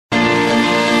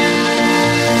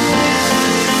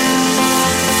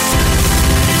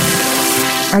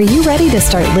Are you ready to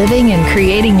start living and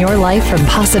creating your life from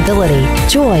possibility,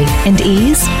 joy, and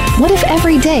ease? What if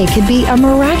every day could be a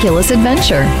miraculous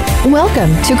adventure?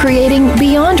 Welcome to Creating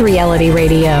Beyond Reality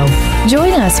Radio.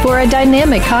 Join us for a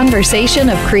dynamic conversation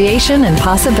of creation and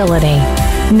possibility.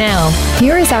 Now,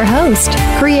 here is our host,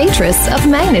 creatress of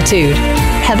magnitude,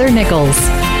 Heather Nichols.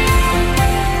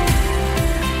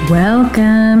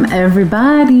 Welcome,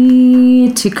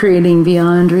 everybody, to Creating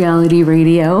Beyond Reality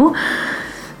Radio.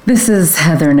 This is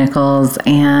Heather Nichols,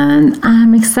 and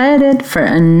I'm excited for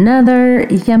another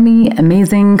yummy,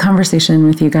 amazing conversation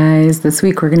with you guys. This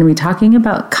week, we're going to be talking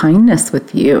about kindness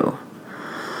with you,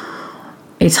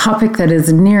 a topic that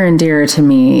is near and dear to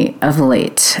me of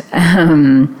late.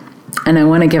 And I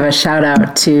want to give a shout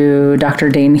out to Dr.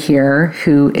 Dain Heer,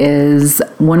 who is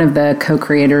one of the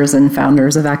co-creators and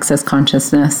founders of Access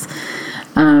Consciousness,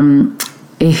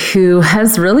 who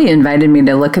has really invited me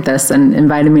to look at this and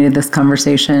invited me to this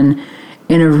conversation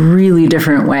in a really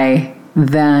different way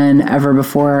than ever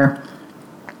before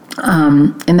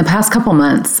in the past couple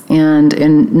months, and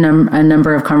in a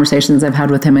number of conversations I've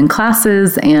had with him in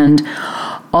classes, and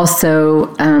also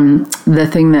the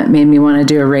thing that made me want to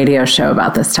do a radio show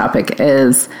about this topic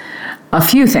is a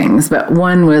few things, but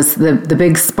one was the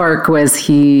big spark was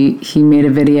he made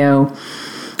a video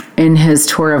in his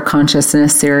Tour of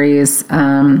Consciousness series,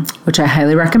 which I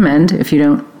highly recommend. If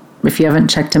you haven't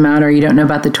checked him out or you don't know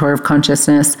about the Tour of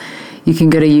Consciousness, you can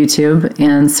go to YouTube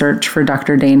and search for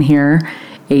Dr. Dain Heer,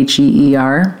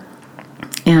 Heer,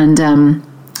 and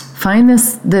find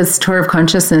this Tour of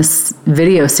Consciousness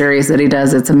video series that he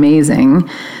does. It's amazing.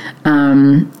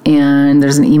 And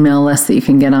there's an email list that you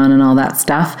can get on and all that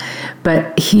stuff.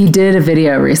 But he did a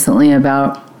video recently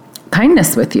about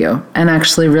kindness with you, and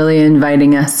actually really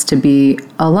inviting us to be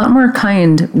a lot more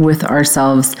kind with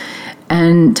ourselves,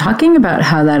 and talking about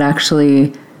how that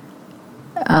actually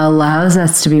allows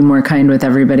us to be more kind with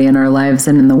everybody in our lives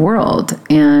and in the world.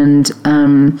 And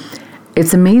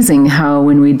it's amazing how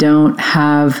when we don't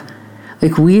have,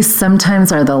 we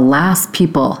sometimes are the last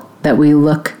people that we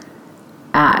look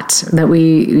at, that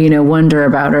we, wonder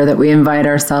about, or that we invite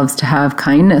ourselves to have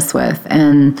kindness with.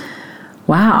 And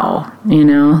wow,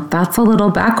 that's a little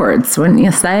backwards, wouldn't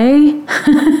you say?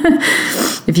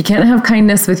 If you can't have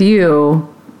kindness with you,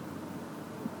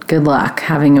 good luck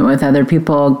having it with other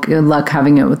people. Good luck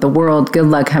having it with the world. Good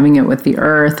luck having it with the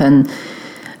earth. And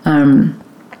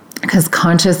because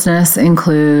consciousness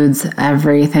includes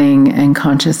everything, and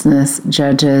consciousness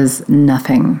judges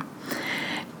nothing,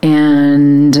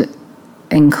 and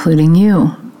including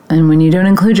you. And when you don't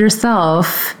include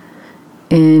yourself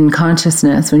in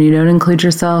consciousness, when you don't include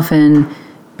yourself in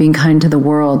being kind to the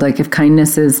world, if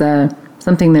kindness is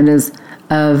something that is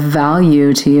of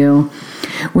value to you,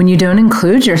 when you don't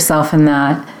include yourself in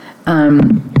that,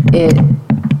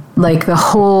 the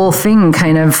whole thing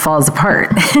kind of falls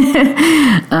apart.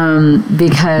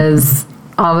 Because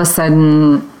all of a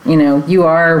sudden, you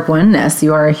are oneness.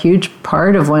 You are a huge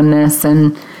part of oneness,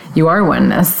 and you are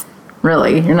oneness.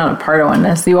 Really, you're not a part of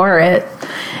oneness. You are it.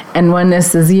 And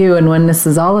oneness is you, and oneness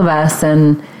is all of us.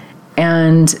 And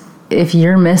if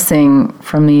you're missing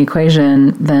from the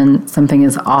equation, then something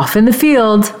is off in the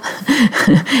field.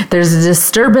 There's a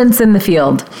disturbance in the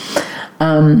field.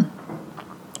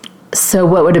 So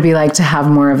what would it be like to have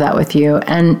more of that with you?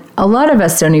 And a lot of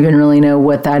us don't even really know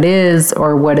what that is,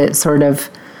 or what it sort of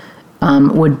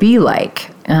would be like.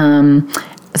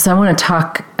 So I want to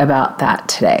talk about that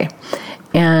today.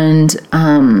 And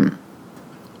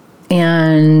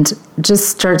just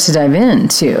start to dive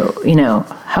into,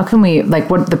 how can we,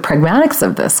 what the pragmatics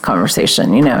of this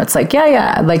conversation, it's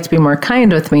I'd like to be more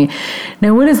kind with me.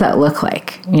 Now, what does that look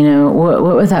like? What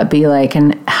would that be like?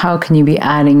 And how can you be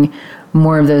adding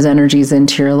more of those energies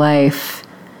into your life?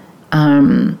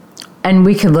 And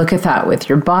we could look at that with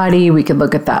your body. We could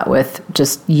look at that with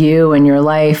just you and your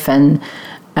life. And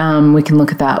we can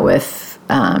look at that with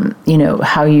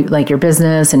how you like your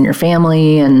business and your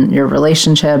family and your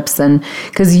relationships. And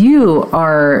because you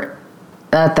are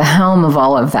at the helm of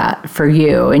all of that for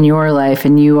you in your life,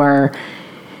 and you are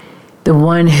the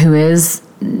one who is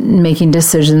making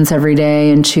decisions every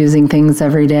day and choosing things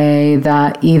every day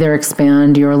that either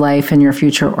expand your life and your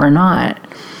future or not.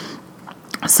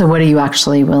 So what are you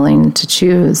actually willing to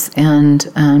choose? And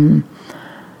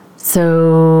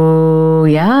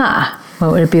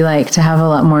what would it be like to have a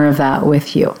lot more of that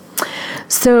with you?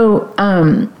 So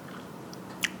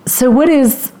what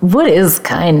is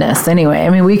kindness anyway? I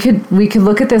mean, we could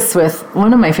look at this with,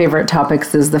 one of my favorite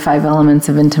topics is the 5 elements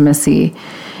of intimacy.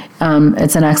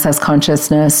 It's an Access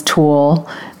Consciousness tool.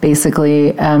 Basically,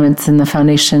 it's in the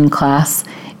foundation class,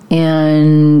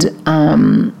 and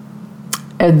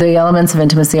the elements of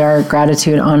intimacy are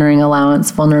gratitude, honoring, allowance,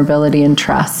 vulnerability, and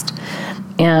trust.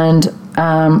 And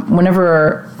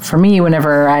whenever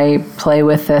I play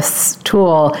with this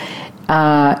tool,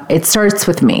 it starts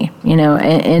with me.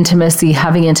 Intimacy,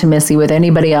 having intimacy with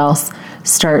anybody else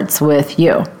starts with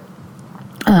you.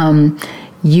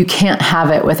 You can't have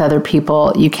it with other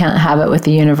people. You can't have it with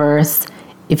the universe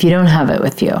if you don't have it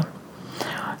with you.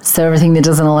 So everything that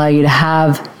doesn't allow you to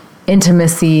have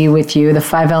intimacy with you, the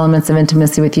 5 elements of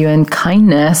intimacy with you, and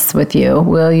kindness with you,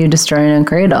 will you destroy and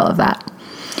uncreate all of that?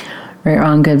 Right,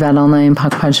 wrong, good, bad, all nine,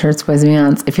 POC, POD, shirts, boys, and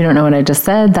beyonds. If you don't know what I just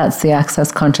said, that's the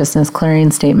Access Consciousness Clearing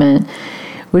Statement,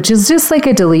 which is just like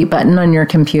a delete button on your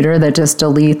computer that just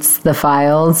deletes the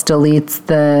files, deletes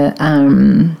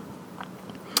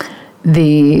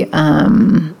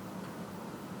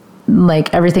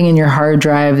like everything in your hard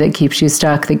drive that keeps you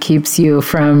stuck, that keeps you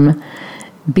from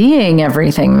being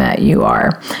everything that you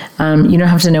are. You don't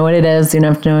have to know what it is. You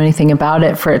don't have to know anything about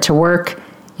it for it to work.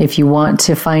 If you want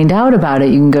to find out about it,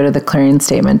 you can go to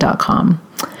theclearingstatement.com.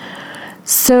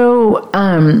 So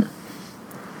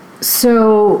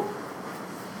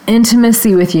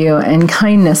intimacy with you and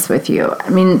kindness with you. I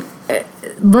mean,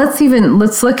 let's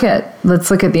look at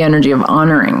the energy of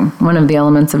honoring, one of the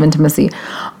elements of intimacy.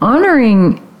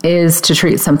 Honoring is to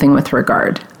treat something with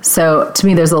regard. So to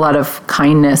me, there's a lot of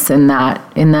kindness in that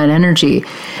energy,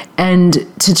 and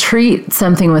to treat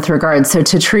something with regard. So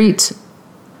to treat,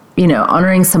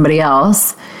 honoring somebody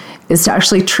else is to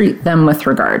actually treat them with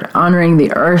regard. Honoring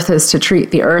the earth is to treat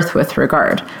the earth with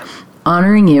regard.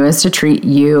 Honoring you is to treat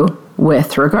you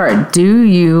with regard. Do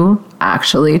you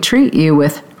actually treat you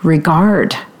with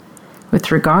regard?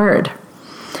 With regard.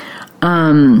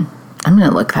 I'm going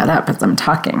to look that up as I'm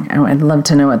talking. I'd love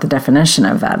to know what the definition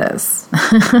of that is.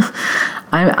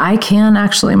 I can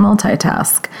actually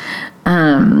multitask.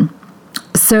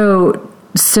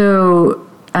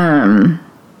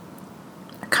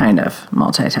 Kind of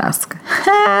multitask.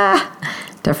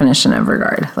 Definition of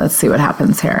regard. Let's see what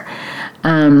happens here.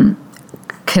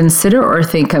 Consider or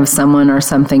think of someone or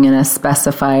something in a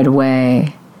specified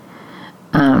way.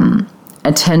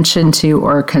 Attention to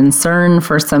or concern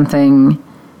for something.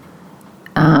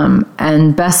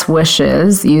 And best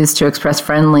wishes used to express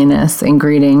friendliness and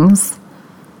greetings.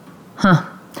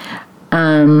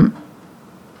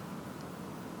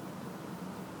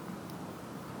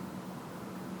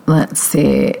 Let's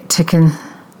see.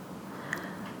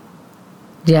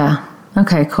 Yeah.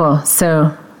 Okay, cool.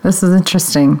 So this is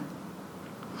interesting.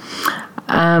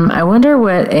 I wonder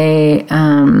what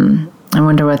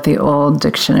the old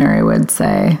dictionary would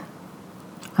say.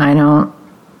 I don't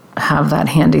have that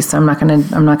handy, so I'm not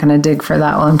gonna dig for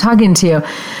that while I'm talking to you.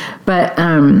 But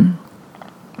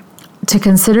to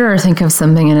consider or think of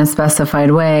something in a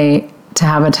specified way, to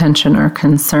have attention or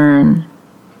concern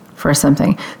for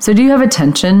something. So do you have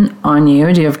attention on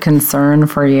you? Do you have concern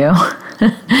for you?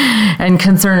 And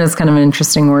concern is kind of an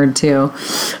interesting word too,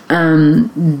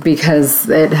 because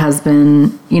it has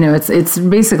been, it's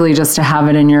basically just to have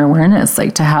it in your awareness,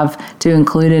 like to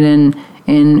include it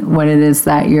in what it is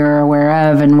that you're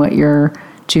aware of and what you're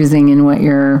choosing and what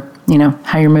you're,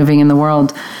 how you're moving in the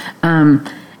world.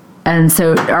 And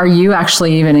so are you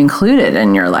actually even included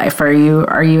in your life? Are you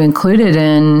included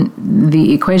in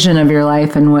the equation of your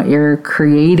life and what you're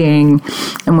creating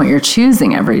and what you're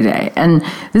choosing every day? And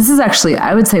this is actually,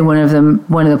 I would say, one of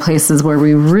the places where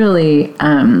we really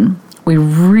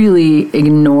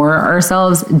ignore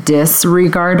ourselves,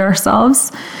 disregard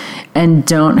ourselves, and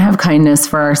don't have kindness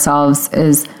for ourselves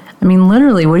is,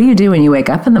 literally, what do you do when you wake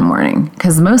up in the morning?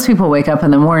 Because most people wake up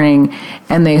in the morning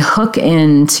and they hook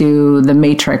into the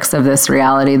matrix of this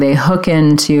reality. They hook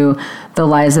into the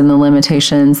lies and the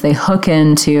limitations. They hook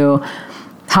into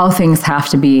how things have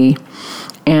to be.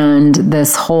 And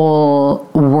this whole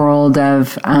world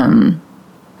of,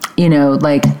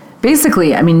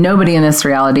 basically, nobody in this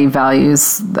reality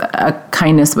values a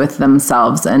kindness with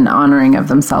themselves and honoring of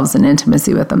themselves and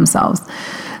intimacy with themselves.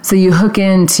 So you hook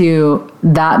into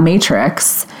that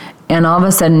matrix, and all of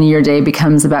a sudden your day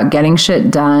becomes about getting shit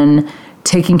done,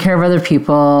 taking care of other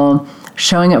people,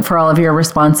 showing up for all of your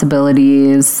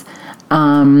responsibilities,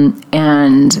 and,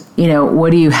 what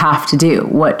do you have to do?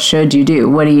 What should you do?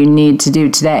 What do you need to do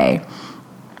today?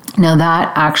 Now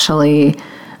that actually,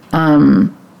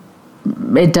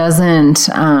 it doesn't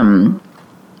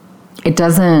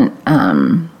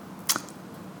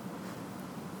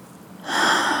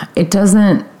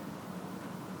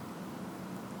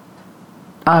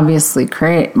obviously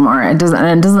create more. It does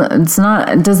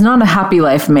not a happy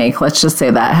life make. Let's just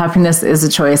say that happiness is a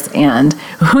choice, and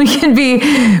we can be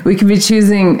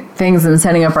choosing things and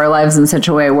setting up our lives in such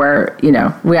a way where,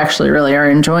 we actually really are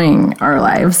enjoying our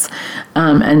lives.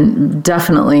 And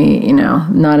definitely,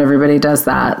 not everybody does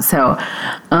that. So,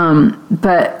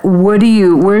 but where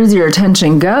does your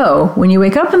attention go when you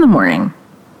wake up in the morning?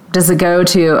 Does it go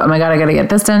to, oh my God, I got to get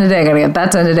this done today. I got to get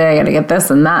that done today. I got to get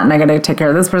this and that. And I got to take care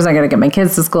of this person. I got to get my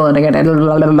kids to school. And I got to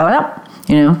blah, blah, blah, blah.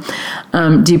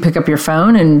 Do you pick up your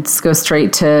phone and go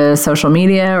straight to social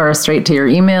media or straight to your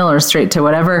email or straight to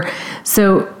whatever?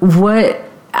 So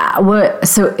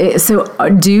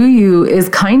is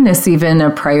kindness even a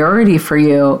priority for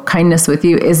you? Kindness with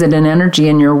you? Is it an energy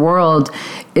in your world?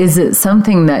 Is it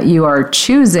something that you are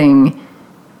choosing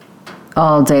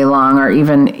all day long, or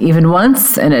even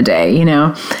once in a day,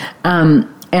 I've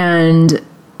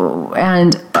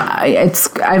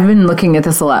been looking at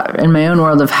this a lot in my own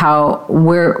world of how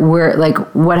where like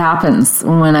what happens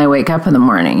when I wake up in the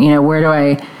morning, where do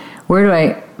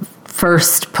I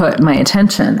first put my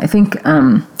attention? I think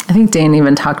Dane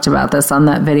even talked about this on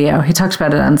that video. He talked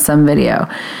about it on some video.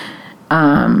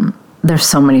 There's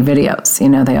so many videos,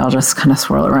 they all just kind of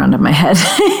swirl around in my head.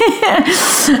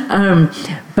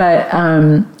 But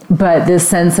this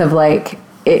sense of like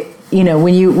it,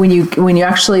 when you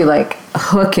actually like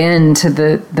hook into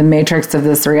the matrix of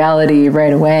this reality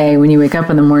right away, when you wake up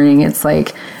in the morning, it's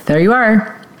like, there you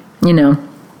are,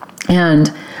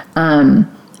 and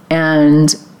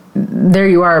there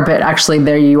you are, but actually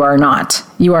there you are not.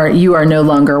 You are no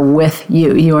longer with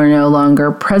you. You are no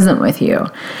longer present with you.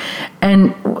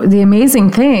 And the amazing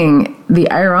thing, the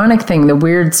ironic thing, the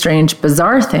weird, strange,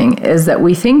 bizarre thing is that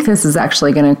we think this is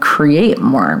actually going to create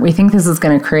more. We think this is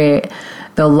going to create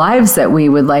the lives that we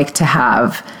would like to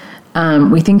have.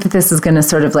 We think that this is going to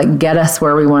sort of like get us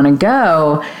where we want to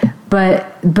go. But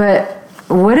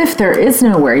what if there is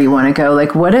nowhere you want to go?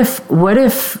 Like, what if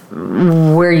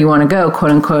where you want to go,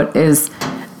 quote unquote, is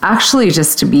actually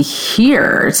just to be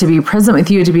here, to be present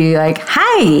with you, to be like,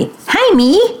 hi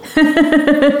me.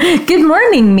 Good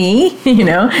morning, me.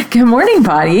 Good morning,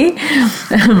 body.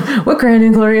 What grand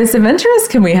and glorious adventures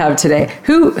can we have today?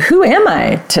 Who am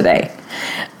I today?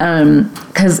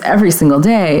 Because every single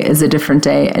day is a different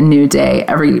day, a new day.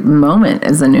 Every moment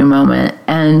is a new moment.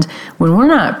 And when we're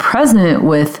not present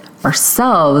with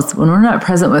ourselves, when we're not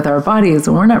present with our bodies,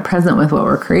 when we're not present with what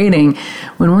we're creating,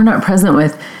 when we're not present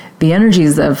with the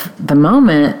energies of the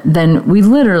moment, then we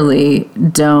literally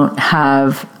don't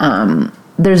have,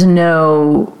 there's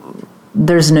no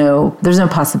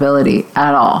possibility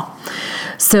at all.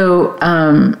 So,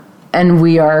 and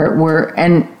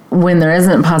when there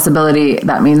isn't possibility,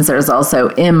 that means there's also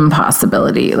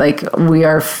impossibility. Like we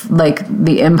are, like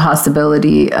the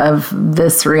impossibility of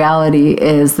this reality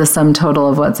is the sum total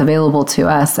of what's available to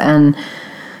us. And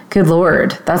good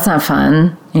Lord, that's not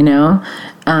fun,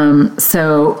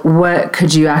 So what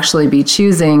could you actually be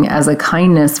choosing as a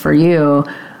kindness for you?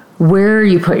 Where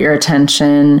you put your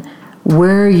attention,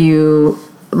 what you're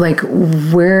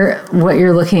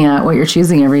looking at, what you're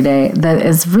choosing every day, that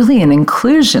is really an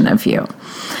inclusion of you.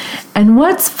 And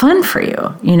what's fun for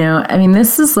you?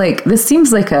 This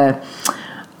seems like a,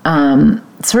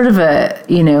 sort of a,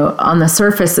 on the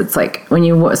surface, it's like when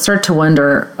you start to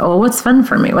wonder, oh, what's fun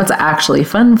for me? What's actually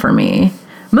fun for me?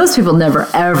 Most people never,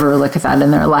 ever look at that in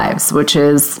their lives, which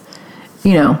is,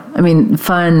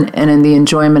 fun and in the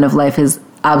enjoyment of life is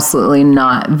absolutely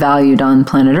not valued on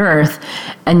planet Earth.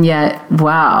 And yet,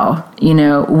 wow,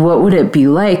 what would it be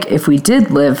like if we did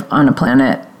live on a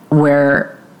planet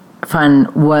where fun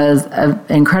was an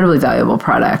incredibly valuable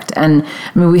product? And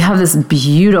we have this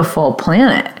beautiful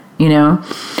planet,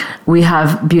 we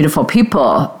have beautiful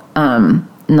people.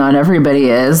 Not everybody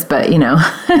is, but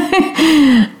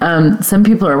some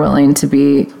people are willing to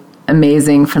be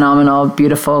amazing, phenomenal,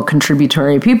 beautiful,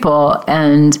 contributory people.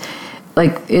 And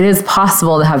like, it is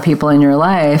possible to have people in your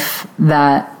life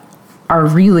that are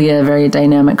really a very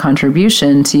dynamic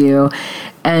contribution to you,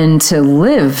 and to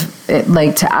live it,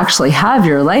 like to actually have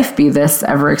your life be this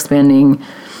ever-expanding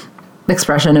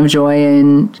expression of joy.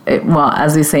 And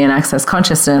as we say in Access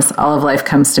Consciousness, all of life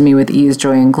comes to me with ease,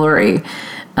 joy, and glory.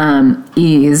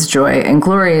 Ease, joy, and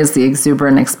glory is the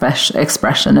exuberant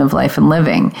expression of life and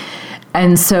living.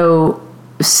 And so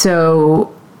it's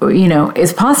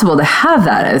possible to have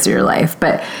that as your life.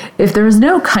 But if there's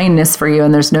no kindness for you,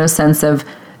 and there's no sense of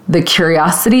the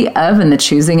curiosity of and the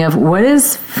choosing of what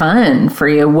is fun for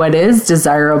you, what is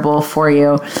desirable for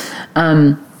you,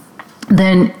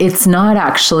 then it's not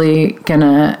actually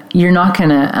you're not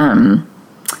going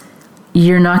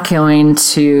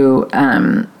to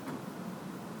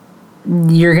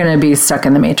you're going to be stuck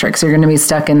in the matrix. You're going to be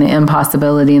stuck in the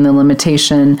impossibility and the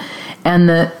limitation and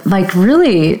the, like,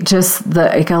 really just the,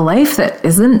 like, a life that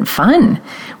isn't fun.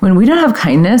 When we don't have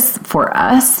kindness for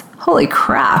us, holy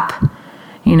crap,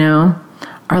 you know,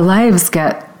 our lives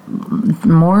get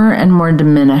more and more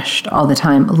diminished all the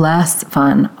time, less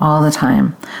fun all the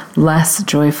time, less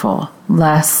joyful,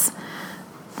 less,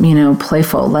 you know,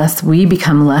 playful, we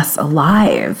become less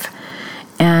alive.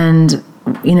 And,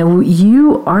 you know,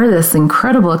 you are this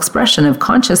incredible expression of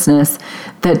consciousness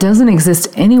that doesn't exist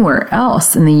anywhere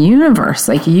else in the universe.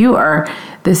 Like, you are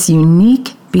this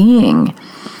unique being.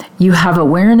 You have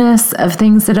awareness of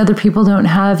things that other people don't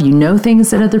have. You know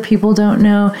things that other people don't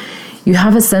know. You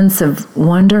have a sense of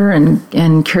wonder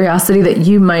and curiosity that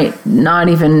you might not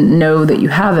even know that you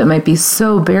have. It might be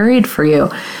so buried for you.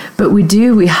 But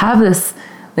we have this,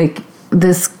 like,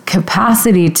 this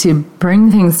capacity to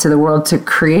bring things to the world, to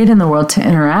create in the world, to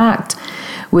interact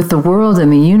with the world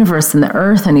and the universe and the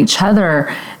earth and each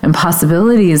other and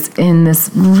possibilities in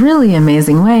this really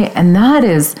amazing way. And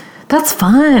that's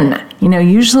fun. You know,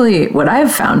 usually what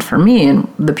I've found for me and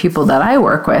the people that I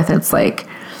work with, it's like,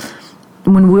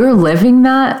 when we're living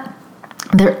that,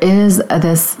 there is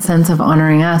this sense of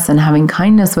honoring us and having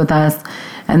kindness with us,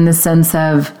 and this sense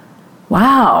of,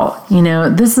 wow, you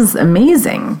know, this is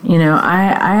amazing. You know,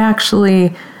 I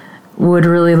actually would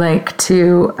really like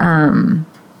to,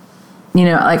 you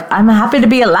know, like, I'm happy to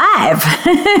be alive.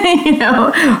 You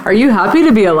know, are you happy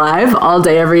to be alive all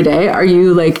day, every day? Are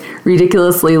you, like,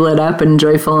 ridiculously lit up and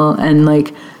joyful and,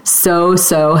 like, so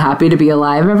happy to be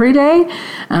alive every day?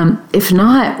 If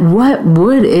not, what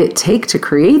would it take to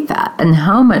create that? And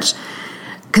how much?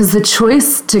 Because the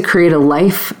choice to create a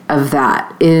life of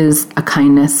that is a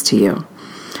kindness to you.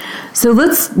 So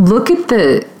let's look at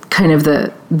the kind of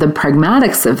the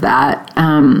pragmatics of that.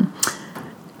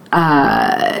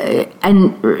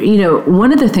 And, you know,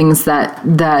 one of the things that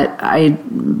I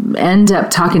end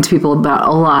up talking to people about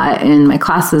a lot in my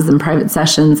classes and private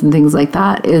sessions and things like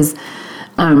that is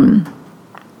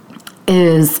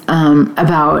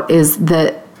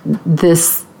that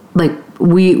this, like,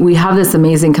 we have this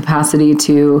amazing capacity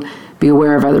to be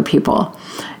aware of other people.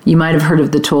 You might have heard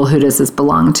of the tool, Who Does This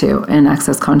Belong To, in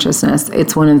Access Consciousness.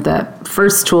 It's one of the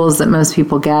first tools that most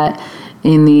people get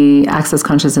in the Access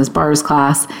Consciousness Bars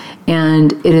class.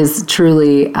 And it is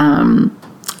truly,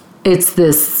 it's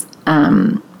this,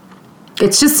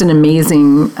 it's just an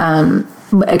amazing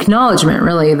acknowledgement,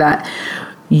 really, that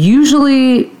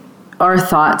usually our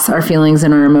thoughts, our feelings,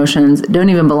 and our emotions don't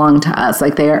even belong to us.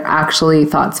 Like, they are actually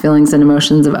thoughts, feelings, and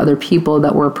emotions of other people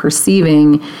that we're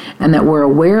perceiving and that we're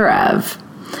aware of.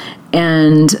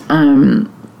 And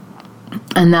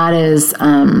that is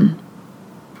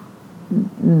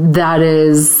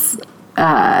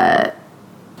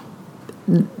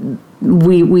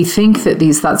we think that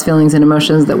these thoughts, feelings, and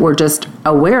emotions that we're just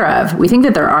aware of, we think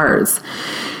that they're ours.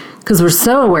 Because we're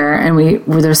so aware, and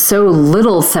there's so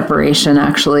little separation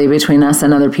actually between us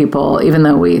and other people, even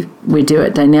though we do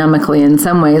it dynamically in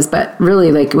some ways. But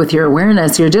really, like, with your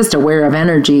awareness, you're just aware of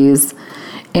energies,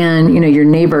 and, you know, your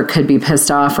neighbor could be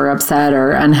pissed off or upset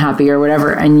or unhappy or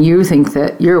whatever, and you think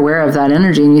that you're aware of that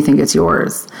energy and you think it's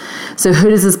yours. So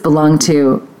who does this belong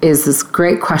to is this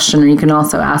great question, or you can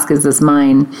also ask, is this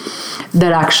mine?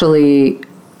 That actually,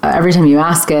 every time you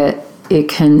ask it, it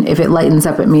can, if it lightens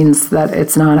up, it means that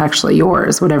it's not actually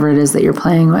yours, whatever it is that you're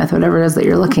playing with, whatever it is that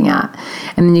you're looking at.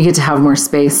 And then you get to have more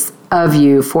space of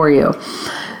you for you.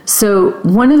 So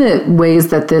one of the ways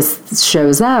that this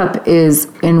shows up is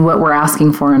in what we're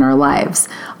asking for in our lives.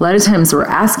 A lot of times we're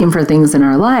asking for things in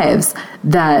our lives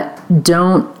that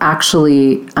don't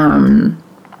actually, that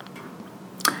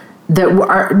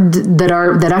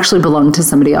actually belong to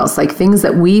somebody else. Like, things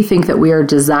that we think that we are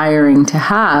desiring to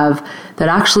have that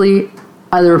actually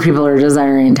other people are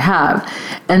desiring to have.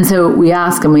 And so we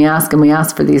ask and we ask and we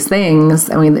ask for these things,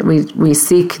 and we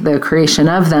seek the creation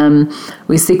of them.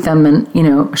 We seek them and, you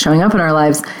know, showing up in our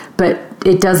lives, but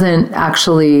it doesn't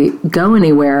actually go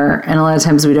anywhere. And a lot of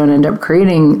times we don't end up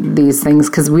creating these things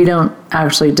because we don't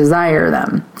actually desire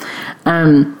them.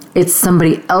 It's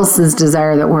somebody else's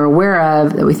desire that we're aware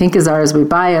of, that we think is ours, we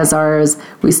buy as ours,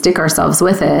 we stick ourselves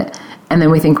with it, and then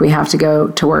we think we have to go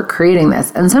to work creating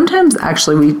this. And sometimes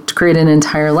actually we create an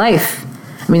entire life.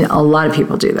 I mean, a lot of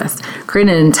people do this. Create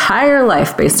an entire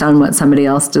life based on what somebody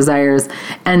else desires.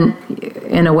 And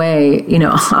in a way, you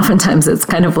know, oftentimes it's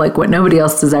kind of like what nobody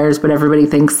else desires, but everybody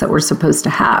thinks that we're supposed to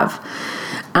have.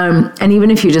 And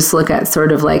even if you just look at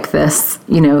sort of like this,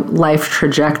 you know, life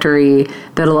trajectory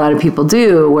that a lot of people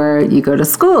do, where you go to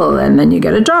school and then you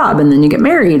get a job and then you get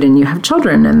married and you have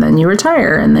children and then you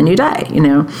retire and then you die, you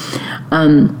know,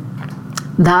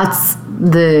 that's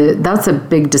a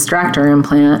big distractor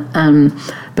implant.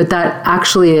 But that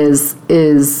actually is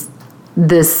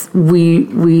this,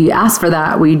 we ask for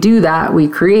that, we do that, we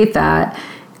create that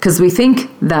because we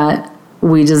think that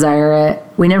we desire it.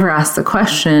 We never ask the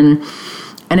question,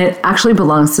 and it actually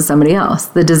belongs to somebody else.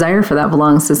 The desire for that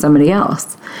belongs to somebody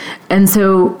else. And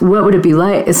so what would it be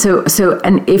like? So,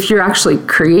 and if you're actually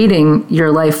creating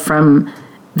your life from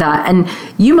that, and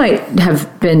you might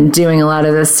have been doing a lot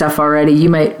of this stuff already. You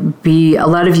might be, a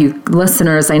lot of you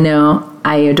listeners, I know,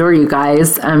 I adore you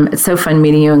guys. It's so fun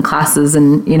meeting you in classes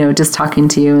and, just talking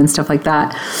to you and stuff like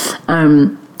that.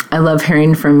 I love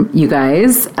hearing from you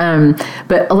guys.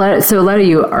 But a lot of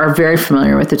you are very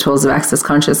familiar with the tools of Access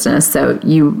Consciousness. So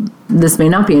this may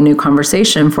not be a new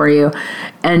conversation for you.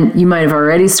 And you might have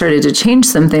already started to change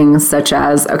some things, such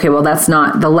as, okay, well, that's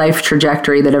not the life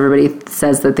trajectory that everybody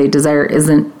says that they desire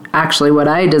isn't actually what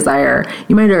I desire.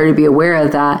 You might already be aware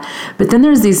of that. But then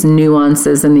there's these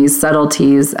nuances and these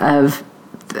subtleties of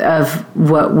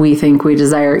what we think we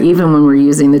desire, even when we're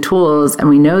using the tools and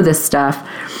we know this stuff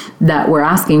that we're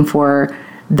asking for,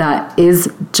 that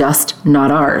is just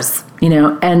not ours,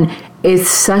 and it's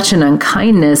such an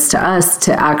unkindness to us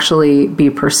to actually be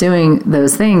pursuing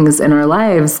those things in our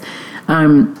lives,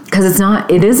 because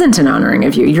it isn't an honoring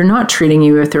of you. You're not treating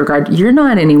you with regard. You're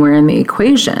not anywhere in the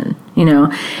equation,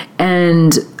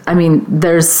 and I mean,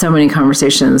 there's so many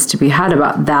conversations to be had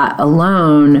about that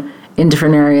alone in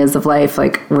different areas of life.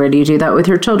 Like, where do you do that with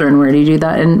your children? Where do you do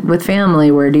that with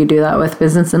family? Where do you do that with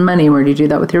business and money? Where do you do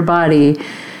that with your body?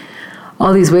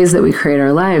 All these ways that we create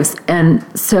our lives. And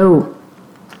so,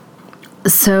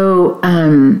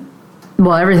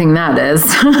 everything that is,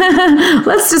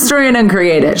 let's destroy and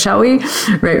uncreate it, shall we?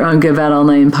 Right, wrong, good, bad, all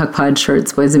nine, puck, pod,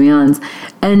 shorts, boys and beyonds.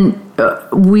 And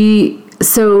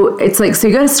so it's like, so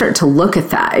you got to start to look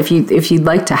at that. If you'd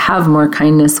like to have more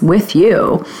kindness with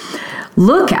you,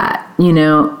 look at,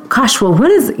 gosh, well, what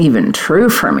is even true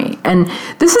for me? And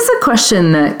this is a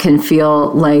question that can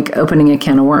feel like opening a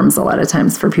can of worms a lot of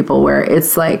times for people, where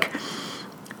it's like,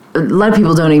 a lot of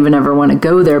people don't even ever want to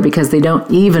go there because they don't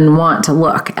even want to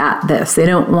look at this. They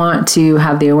don't want to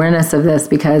have the awareness of this,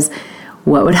 because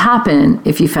what would happen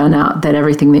if you found out that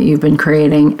everything that you've been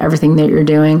creating, everything that you're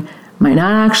doing, might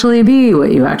not actually be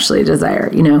what you actually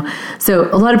desire, So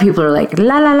a lot of people are like,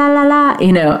 la, la, la, la, la,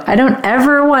 I don't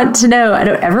ever want to know. I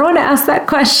don't ever want to ask that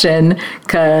question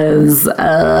because,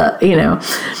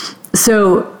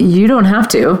 so you don't have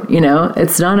to,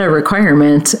 it's not a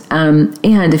requirement. And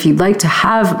if you'd like to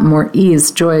have more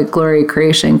ease, joy, glory,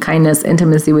 creation, kindness,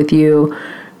 intimacy with you,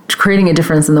 creating a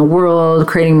difference in the world,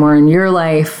 creating more in your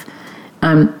life,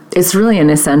 it's really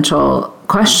an essential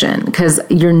question, because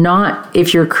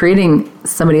if you're creating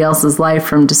somebody else's life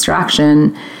from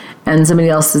distraction and somebody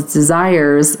else's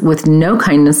desires with no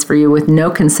kindness for you, with no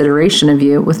consideration of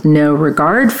you, with no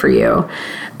regard for you,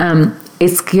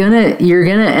 you're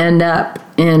gonna end up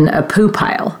in a poo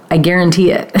pile. I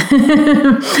guarantee it.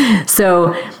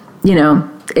 So,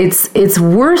 it's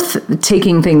worth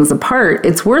taking things apart.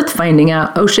 It's worth finding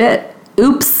out, oh shit,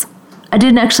 oops, I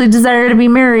didn't actually desire to be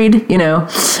married.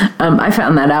 I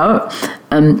found that out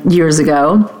years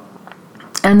ago.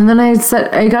 And then I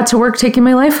got to work taking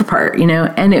my life apart,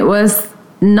 and it was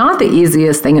not the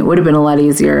easiest thing. It would have been a lot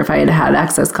easier if I had had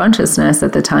Access Consciousness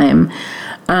at the time.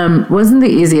 Wasn't the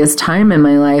easiest time in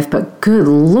my life, but good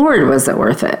Lord, was it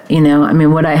worth it? I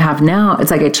mean, what I have now,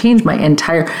 it's like I changed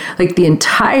the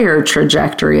entire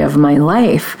trajectory of my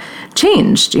life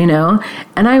changed, and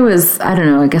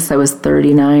I guess I was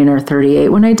 39 or 38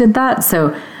 when I did that.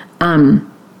 So,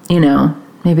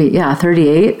 maybe,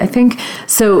 38, I think.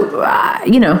 So,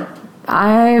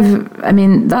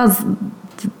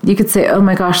 you could say, oh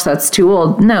my gosh, that's too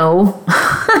old. No,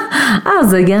 I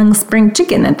was a young spring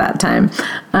chicken at that time.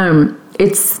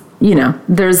 It's,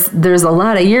 there's a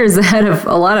lot of years ahead of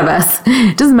a lot of us.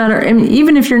 It doesn't matter. I mean,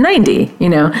 even if you're 90,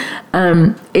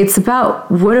 it's about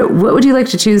what would you like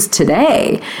to choose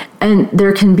today? And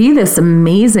there can be this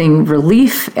amazing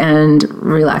relief and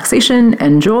relaxation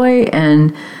and joy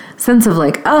and sense of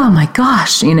like, oh my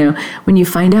gosh, when you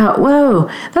find out, whoa,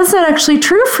 that's not actually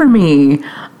true for me.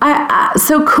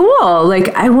 So cool. Like,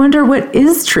 I wonder what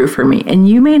is true for me. And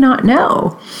you may not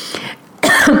know.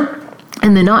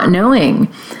 And the not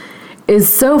knowing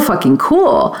is so fucking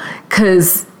cool,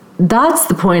 because that's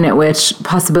the point at which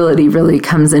possibility really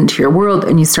comes into your world,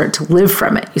 and you start to live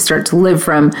from it. You start to live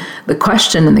from the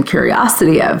question and the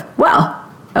curiosity of, well,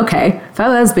 okay, if I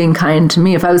was being kind to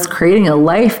me, if I was creating a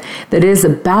life that is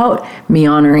about me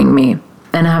honoring me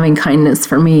and having kindness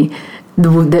for me,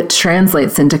 that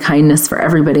translates into kindness for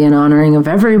everybody and honoring of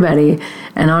everybody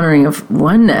and honoring of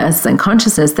oneness and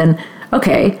consciousness, then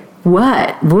okay,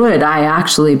 what would I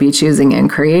actually be choosing and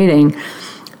creating?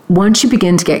 Once you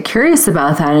begin to get curious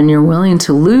about that and you're willing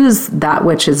to lose that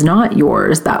which is not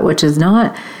yours, that which is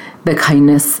not the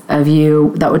kindness of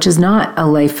you, that which is not a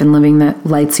life and living that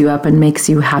lights you up and makes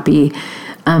you happy,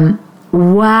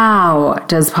 wow,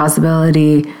 does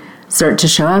possibility start to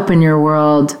show up in your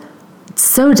world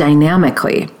so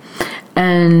dynamically.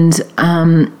 And,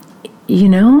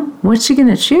 what you going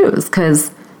to choose?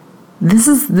 Because this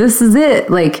is it.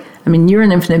 Like, I mean, you're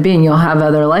an infinite being. You'll have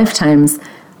other lifetimes.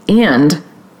 And,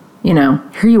 here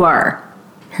you are.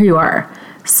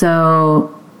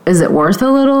 So is it worth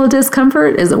a little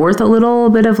discomfort? Is it worth a little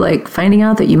bit of like finding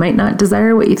out that you might not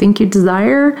desire what you think you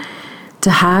desire? To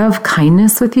have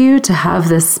kindness with you, to have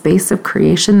this space of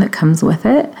creation that comes with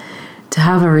it, to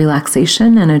have a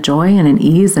relaxation and a joy and an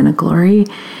ease and a glory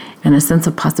and a sense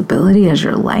of possibility as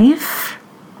your life?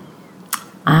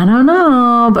 I don't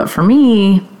know, but for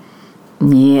me,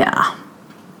 yeah,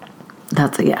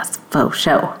 that's a yes, faux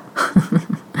show.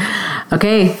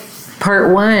 Okay,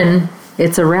 part 1,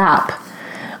 it's a wrap.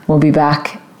 We'll be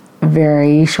back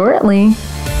very shortly.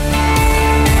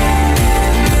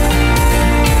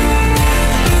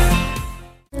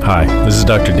 Hi, this is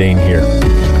Dr. Dane here.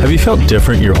 Have you felt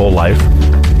different your whole life?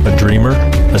 A dreamer,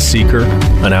 a seeker,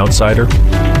 an outsider?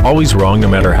 Always wrong no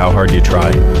matter how hard you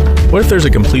try? What if there's a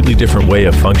completely different way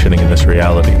of functioning in this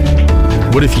reality?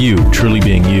 What if you, truly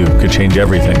being you, could change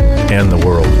everything and the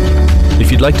world?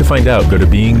 If you'd like to find out, go to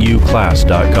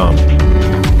beingyouclass.com.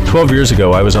 12 years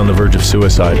ago, I was on the verge of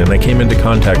suicide, and I came into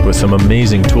contact with some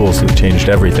amazing tools that changed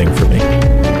everything for me.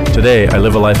 Today, I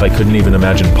live a life I couldn't even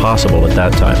imagine possible at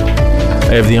that time.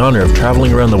 I have the honor of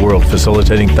traveling around the world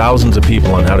facilitating thousands of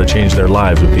people on how to change their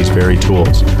lives with these very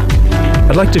tools.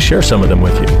 I'd like to share some of them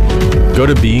with you. Go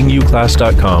to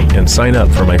beingyouclass.com and sign up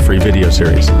for my free video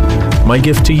series. My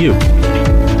gift to you.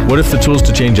 What if the tools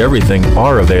to change everything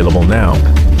are available now?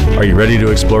 Are you ready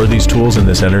to explore these tools in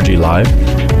this energy live?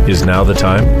 Is now the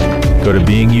time? Go to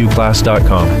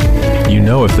beingyouclass.com. You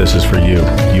know if this is for you.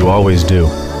 You always do.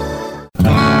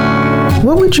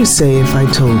 What would you say if I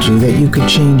told you that you could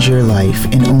change your life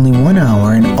in only 1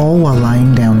 hour and all while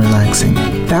lying down relaxing?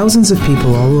 Thousands of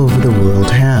people all over the world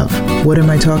have. What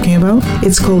am I talking about?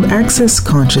 It's called Access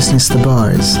Consciousness, the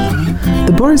BARS.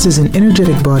 The BARS is an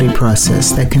energetic body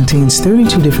process that contains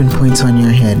 32 different points on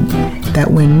your head that,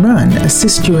 when run,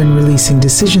 assist you in releasing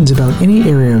decisions about any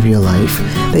area of your life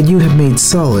that you have made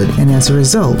solid and as a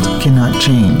result cannot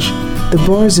change. The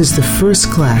BARS is the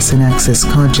first class in Access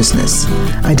Consciousness,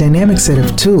 a dynamic set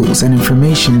of tools and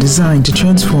information designed to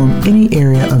transform any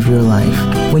area of your life.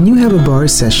 When you have a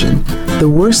BARS session, the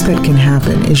worst that can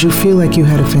happen is you feel like you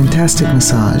had a fantastic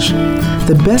massage.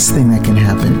 The best thing that can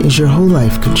happen is your whole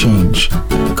life could change.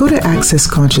 Go to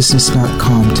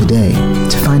accessconsciousness.com today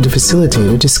to find a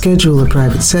facilitator to schedule a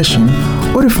private session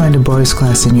or to find a BARS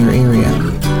class in your area.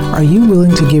 Are you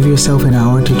willing to give yourself an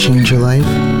hour to change your life?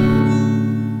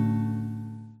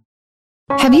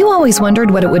 Have you always wondered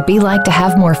what it would be like to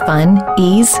have more fun,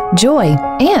 ease, joy,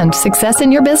 and success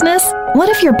in your business? What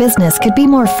if your business could be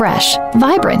more fresh,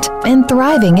 vibrant, and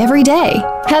thriving every day?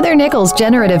 Heather Nichols'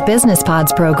 Generative Business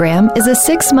Pods program is a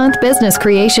 6-month business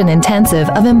creation intensive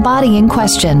of embodying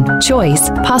question, choice,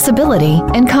 possibility,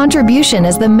 and contribution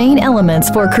as the main elements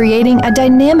for creating a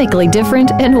dynamically different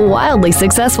and wildly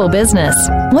successful business.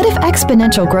 What if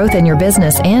exponential growth in your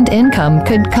business and income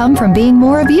could come from being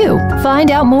more of you?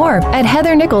 Find out more at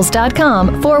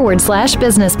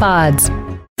heathernichols.com/business pods.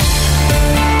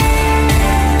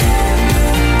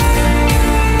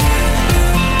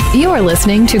 You are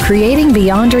listening to Creating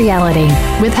Beyond Reality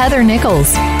with Heather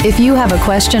Nichols. If you have a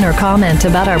question or comment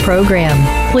about our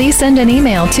program, please send an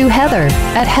email to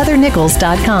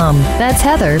heather@heathernichols.com. That's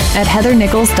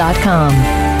heather@heathernichols.com.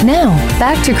 Now,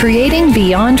 back to Creating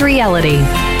Beyond Reality.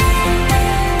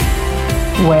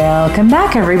 Welcome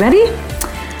back, everybody.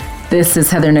 This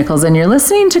is Heather Nichols, and you're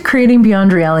listening to Creating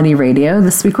Beyond Reality Radio.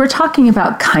 This week, we're talking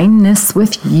about kindness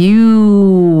with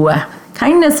you.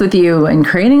 Kindness with you and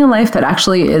creating a life that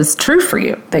actually is true for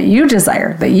you, that you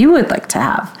desire, that you would like to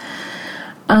have.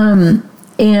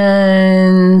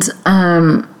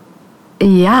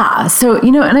 Yeah. So,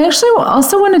 and I actually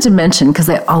also wanted to mention, because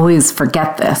I always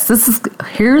forget this,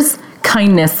 here's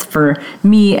kindness for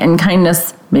me and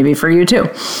kindness maybe for you too.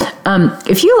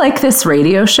 If you like this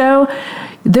radio show,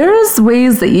 there's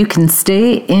ways that you can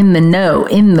stay in the know,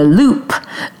 in the loop.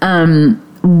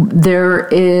 There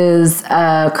is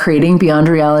a Creating Beyond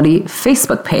Reality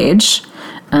Facebook page.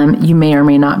 You may or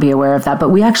may not be aware of that, but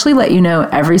we actually let you know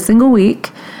every single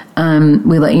week.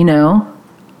 We let you know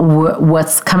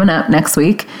what's coming up next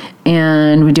week.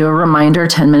 And we do a reminder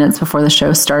 10 minutes before the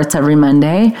show starts every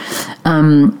Monday.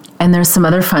 And there's some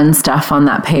other fun stuff on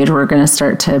that page. We're going to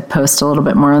start to post a little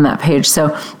bit more on that page.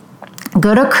 So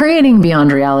go to Creating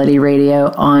Beyond Reality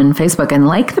Radio on Facebook and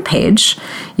like the page.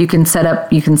 You can set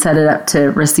it up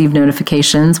to receive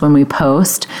notifications when we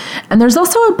post. And there's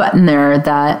also a button there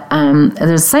that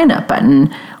there's a sign up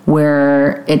button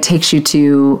where it takes you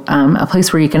to a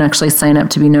place where you can actually sign up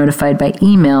to be notified by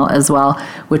email as well,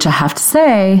 which I have to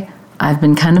say I've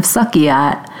been kind of sucky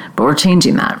at, but we're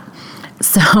changing that.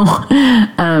 So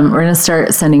we're going to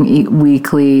start sending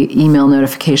weekly email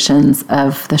notifications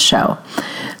of the show.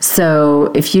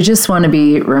 So if you just want to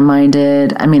be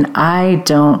reminded, I mean, I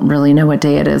don't really know what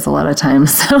day it is a lot of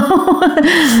times. So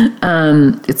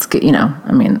it's good,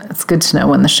 it's good to know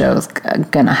when the show is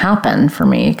going to happen for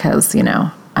me because,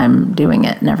 I'm doing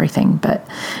it and everything. But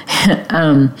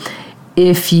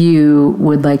if you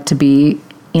would like to be,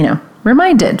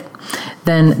 reminded,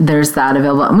 then there's that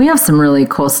available. And we have some really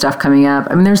cool stuff coming up.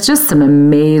 I mean, there's just some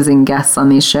amazing guests on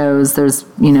these shows. There's,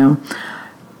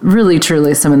 really,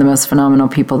 truly some of the most phenomenal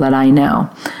people that I know,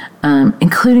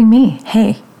 including me.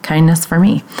 Hey, kindness for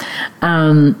me.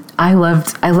 I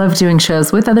love doing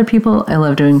shows with other people. I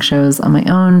love doing shows on my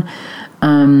own.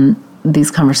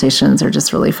 These conversations are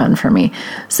just really fun for me.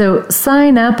 So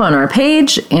sign up on our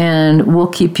page and we'll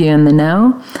keep you in the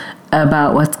know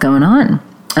about what's going on.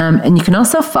 And you can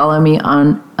also follow me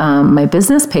on my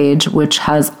business page, which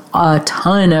has a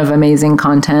ton of amazing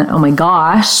content. Oh my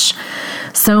gosh,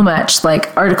 so much,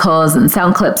 like articles and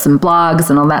sound clips and blogs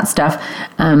and all that stuff.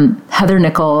 Heather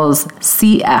Nichols,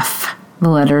 CF, the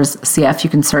letters CF,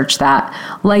 you can search that.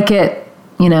 Like it,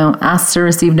 ask to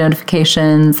receive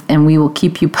notifications, and we will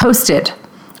keep you posted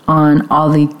on all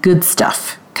the good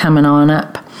stuff coming on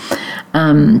up.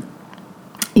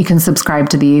 You can subscribe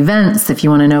to the events if you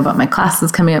want to know about my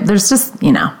classes coming up. There's just,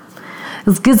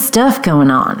 there's good stuff going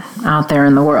on out there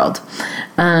in the world.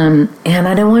 And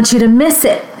I don't want you to miss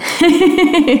it.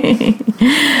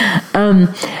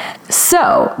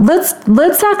 So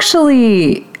let's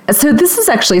actually, so this is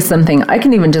actually something I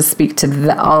can even just speak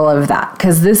to all of that.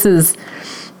 Cause this is,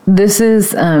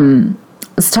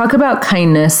 let's talk about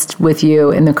kindness with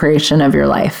you in the creation of your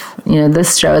life.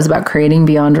 This show is about creating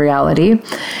beyond reality.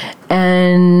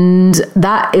 And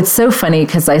that it's so funny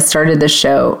because I started this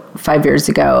show 5 years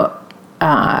ago.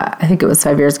 I think it was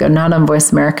 5 years ago, not on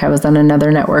Voice America. I was on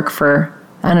another network for,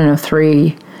 I don't know,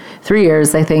 three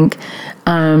years, I think,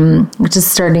 which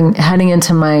is heading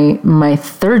into my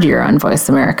third year on Voice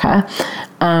America.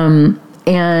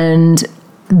 And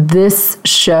this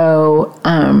show,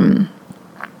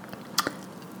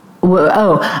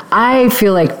 I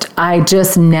feel like I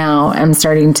just now am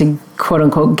starting to quote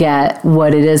unquote get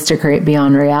what it is to create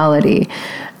beyond reality.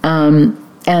 And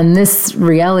this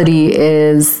reality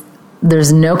is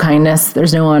there's no kindness,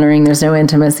 there's no honoring, there's no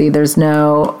intimacy, there's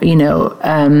no,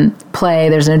 play,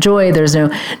 there's no joy,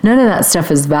 none of that stuff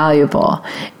is valuable.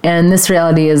 And this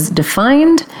reality is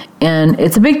defined and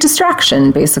it's a big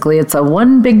distraction. Basically, it's a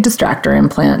one big distractor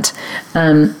implant,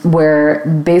 where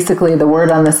basically the word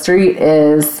on the street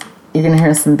is, you're going to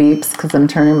hear some beeps because I'm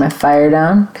turning my fire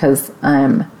down because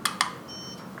I'm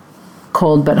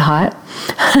cold but hot.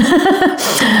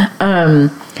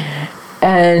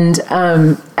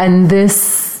 And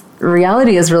this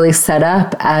reality is really set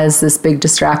up as this big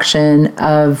distraction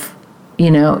of,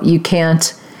 you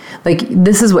can't, like,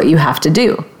 this is what you have to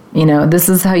do. This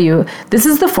is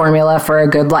the formula for a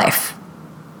good life.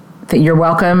 That you're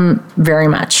welcome very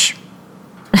much.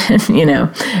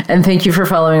 And thank you for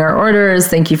following our orders.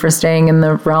 Thank you for staying in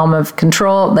the realm of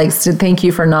control. Thank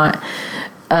you for not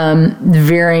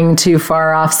veering too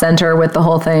far off center with the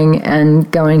whole thing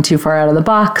and going too far out of the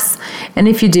box. And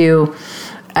if you do,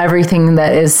 everything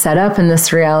that is set up in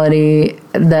this reality,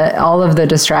 all of the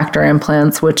distractor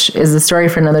implants, which is a story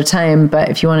for another time, but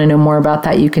if you want to know more about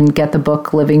that, you can get the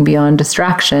book Living Beyond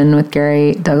Distraction with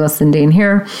Gary Douglas and Dane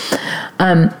here.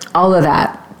 All of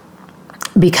that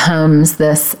becomes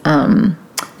this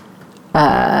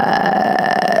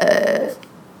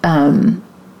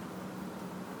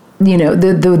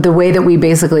the way that we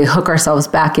basically hook ourselves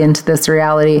back into this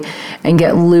reality and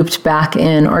get looped back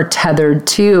in or tethered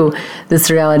to this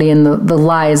reality and the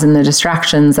lies and the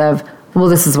distractions of, well,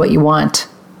 this is what you want.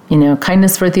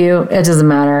 Kindness with you, it doesn't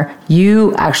matter.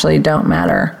 You actually don't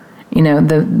matter.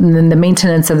 The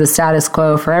maintenance of the status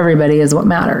quo for everybody is what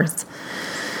matters.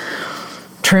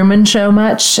 Truman Show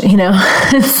much, so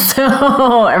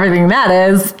everything that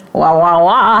is, wah, wah,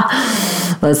 wah.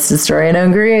 Let's destroy it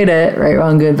and create it. Right,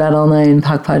 wrong, good, bad, all nine,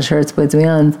 POC, POD, shorts, splits,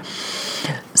 beyonds.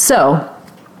 So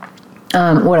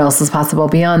what else is possible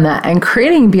beyond that? And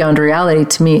creating beyond reality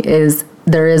to me is,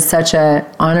 there is such a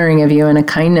honoring of you and a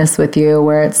kindness with you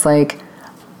where it's like,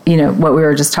 you know, what we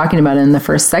were just talking about in the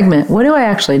first segment, what do I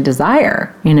actually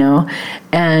desire, you know,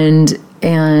 and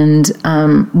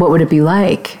what would it be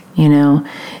like, you know,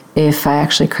 if I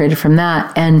actually created from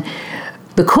that? And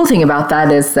the cool thing about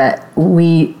that is that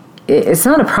it's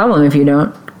not a problem if you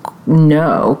don't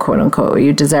know, quote unquote, what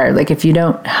you desire. Like if you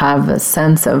don't have a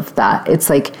sense of that,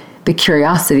 it's like the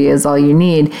curiosity is all you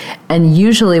need. And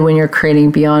usually when you're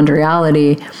creating beyond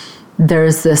reality,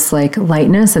 there's this like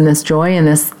lightness and this joy and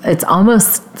this, it's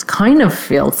almost kind of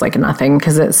feels like nothing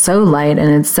because it's so light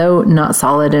and it's so not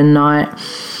solid and not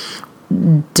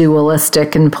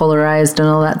dualistic and polarized and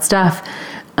all that stuff.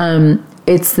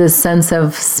 It's this sense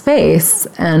of space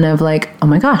and of like, oh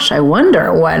my gosh, I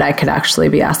wonder what I could actually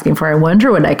be asking for. I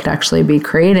wonder what I could actually be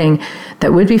creating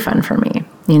that would be fun for me,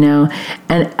 you know?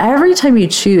 And every time you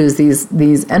choose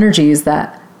these energies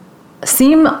that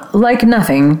seem like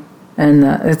nothing, and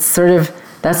it's sort of,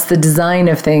 that's the design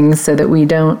of things so that we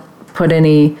don't put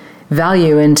any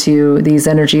value into these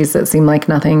energies that seem like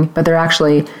nothing, but they're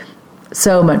actually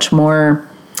so much more.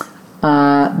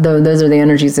 Those are the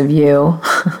energies of you.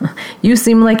 You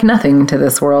seem like nothing to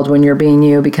this world when you're being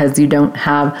you because you don't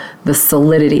have the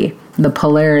solidity, the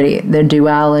polarity, the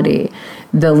duality,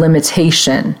 the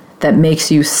limitation that makes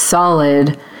you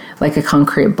solid like a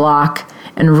concrete block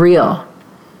and real.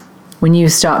 When you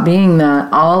stop being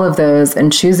that, all of those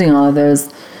and choosing all of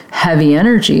those heavy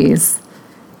energies,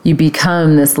 you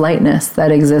become this lightness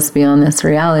that exists beyond this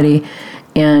reality.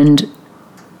 And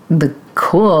the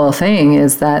cool thing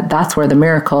is that that's where the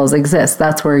miracles exist.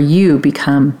 That's where you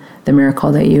become the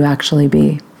miracle that you actually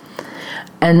be.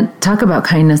 And talk about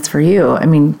kindness for you. I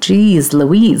mean, geez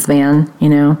Louise, man, you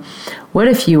know, what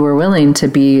if you were willing to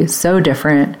be so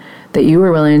different that you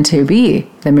were willing to be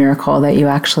the miracle that you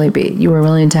actually be? You were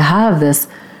willing to have this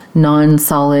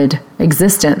non-solid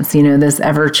existence, you know, this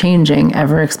ever-changing,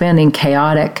 ever-expanding,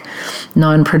 chaotic,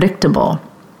 non-predictable,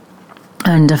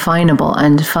 undefinable,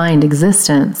 undefined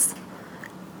existence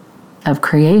of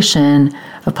creation,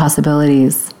 of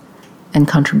possibilities, and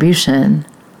contribution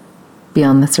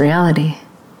beyond this reality.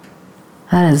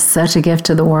 That is such a gift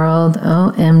to the world,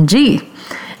 OMG.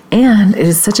 And it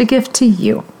is such a gift to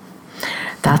you.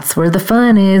 That's where the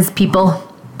fun is, people.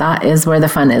 That is where the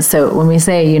fun is. So when we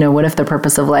say, you know, what if the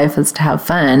purpose of life is to have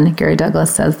fun? Gary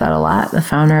Douglas says that a lot, the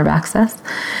founder of Access.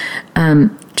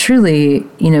 Truly,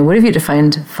 you know, what have you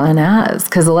defined fun as?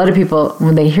 Because a lot of people,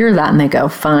 when they hear that and they go,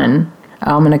 fun,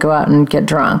 I'm going to go out and get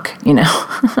drunk, you know,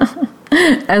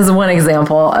 as one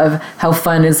example of how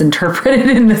fun is interpreted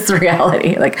in this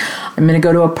reality. Like, I'm going to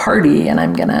go to a party and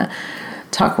I'm going to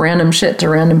talk random shit to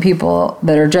random people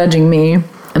that are judging me.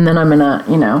 And then I'm going to,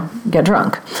 you know, get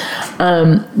drunk.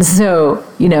 So,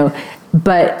 you know,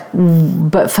 but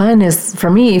fun is, for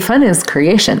me, fun is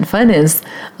creation. Fun is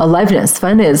aliveness.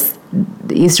 Fun is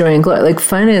ease, joy, and glory. Like,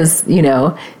 fun is, you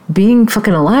know, being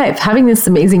fucking alive, having this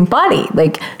amazing body,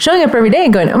 like showing up every day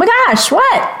and going, oh my gosh, what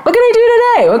can I do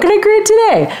today? What can I create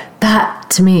today? That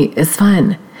to me is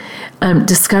fun.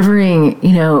 Discovering,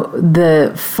 you know,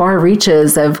 the far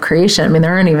reaches of creation. I mean,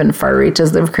 there aren't even far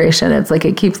reaches of creation. It's like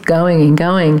it keeps going and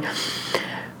going.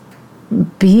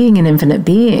 Being an infinite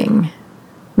being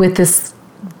with this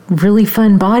really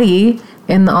fun body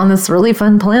on this really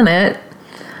fun planet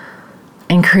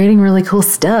and creating really cool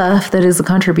stuff that is a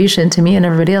contribution to me and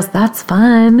everybody else. That's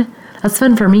fun. That's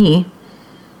fun for me.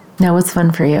 Now, what's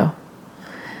fun for you?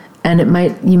 And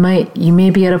you may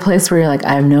be at a place where you're like,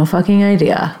 I have no fucking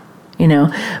idea. You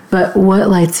know, but what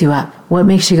lights you up? What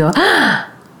makes you go,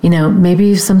 you know,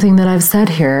 maybe something that I've said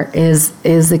here is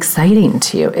exciting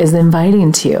to you, is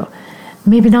inviting to you.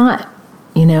 Maybe not,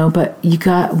 you know, but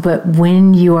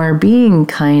when you are being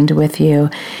kind with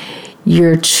you,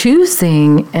 you're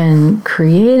choosing and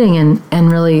creating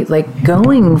and really like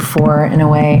going for, in a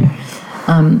way,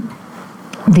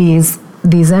 these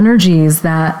energies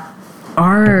that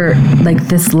are like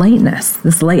this lightness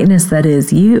that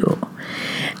is you.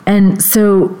 And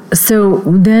so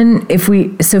then if we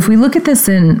look at this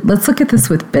let's look at this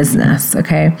with business,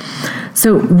 okay?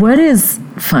 So what is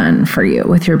fun for you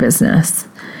with your business?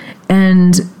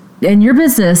 And your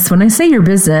business, when I say your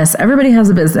business, everybody has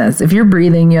a business. If you're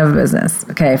breathing, you have a business.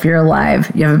 Okay, if you're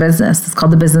alive, you have a business. It's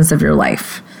called the business of your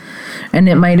life. And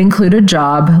it might include a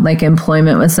job, like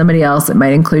employment with somebody else. It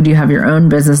might include you have your own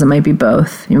business. It might be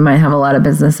both. You might have a lot of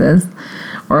businesses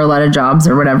or a lot of jobs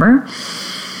or whatever.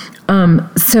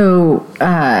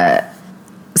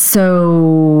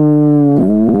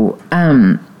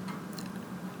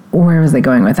 Where was I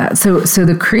going with that? So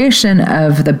the creation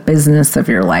of the business of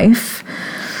your life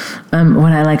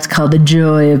what I like to call the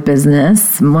joy of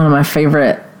business, one of my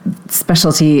favorite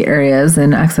specialty areas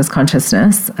in Access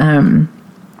Consciousness.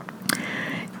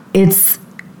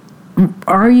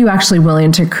 Are you actually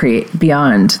willing to create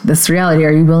beyond this reality?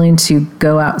 Are you willing to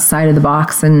go outside of the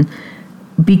box and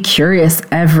be curious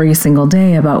every single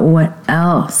day about what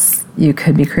else you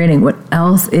could be creating? What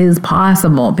else is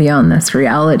possible beyond this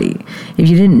reality? If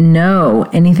you didn't know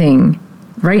anything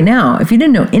right now,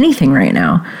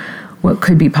 what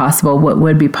could be possible? What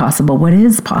would be possible? What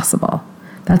is possible?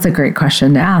 That's a great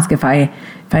question to ask. If I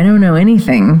don't know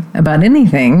anything about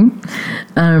anything,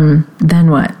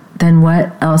 then what? Then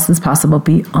what else is possible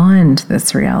beyond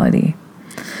this reality?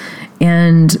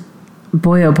 And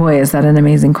boy, oh boy, is that an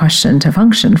amazing question to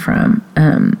function from.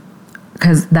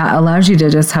 Because that allows you to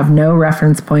just have no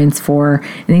reference points for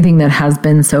anything that has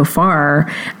been so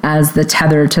far as the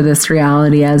tether to this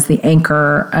reality, as the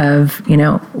anchor of,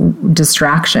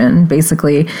 distraction,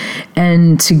 basically,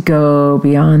 and to go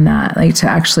beyond that, like to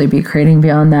actually be creating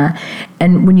beyond that.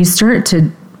 And when you start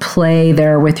to play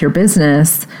there with your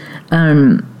business,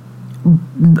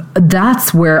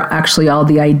 that's where actually all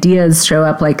the ideas show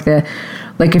up, like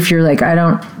if you're like,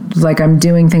 I'm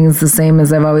doing things the same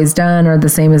as I've always done or the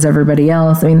same as everybody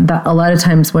else. I mean, that a lot of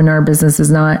times when our business is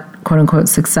not quote unquote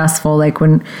successful, like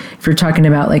if you're talking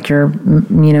about like your,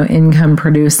 income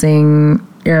producing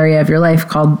area of your life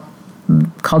called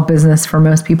business for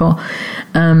most people,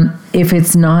 if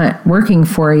it's not working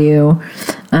for you,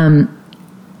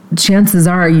 chances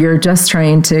are you're just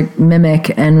trying to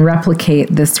mimic and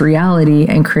replicate this reality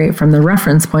and create from the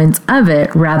reference points of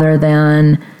it rather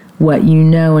than what you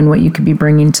know and what you could be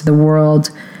bringing to the world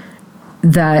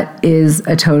that is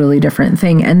a totally different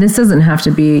thing. And this doesn't have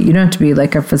to be, you don't have to be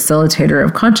like a facilitator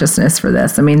of consciousness for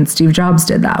this. I mean, Steve Jobs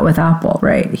did that with Apple,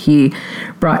 right? He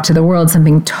brought to the world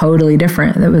something totally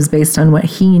different that was based on what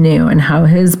he knew and how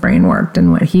his brain worked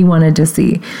and what he wanted to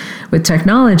see. With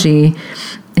technology,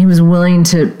 he was willing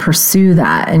to pursue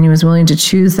that, and he was willing to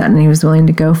choose that, and he was willing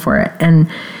to go for it. And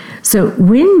so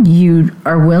when you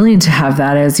are willing to have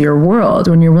that as your world,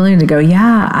 when you're willing to go,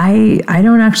 I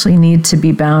don't actually need to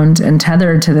be bound and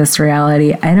tethered to this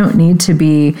reality. I don't need to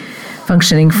be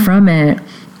functioning from it.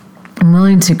 I'm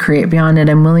willing to create beyond it.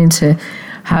 I'm willing to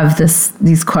have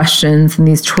these questions and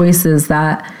these choices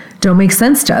that don't make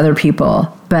sense to other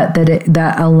people, but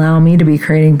that allow me to be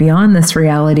creating beyond this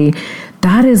reality.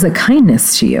 That is a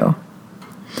kindness to you.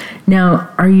 Now,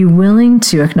 are you willing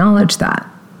to acknowledge that?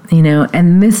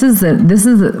 And this is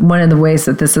one of the ways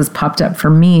that this has popped up for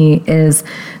me is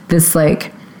this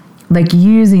like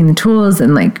using the tools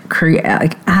and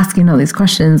asking all these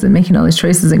questions and making all these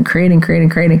choices and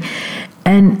creating.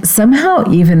 And somehow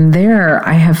even there,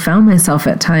 I have found myself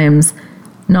at times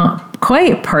not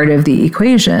quite part of the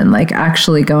equation, like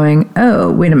actually going,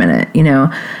 oh, wait a minute,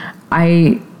 now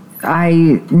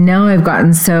I've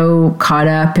gotten so caught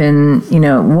up in,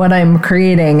 what I'm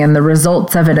creating and the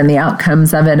results of it and the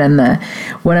outcomes of it and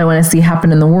what I want to see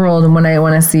happen in the world and what I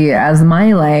want to see as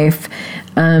my life,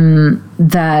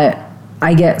 that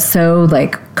I get so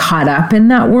caught up in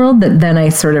that world that then I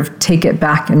sort of take it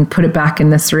back and put it back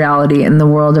in this reality, in the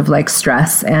world of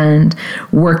stress and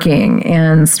working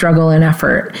and struggle and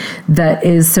effort that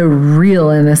is so real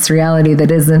in this reality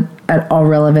that isn't at all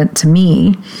relevant to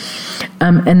me.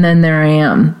 And then there I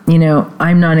am,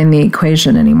 I'm not in the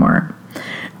equation anymore.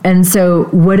 And so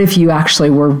what if you actually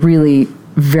were really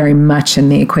very much in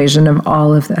the equation of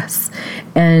all of this,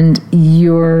 and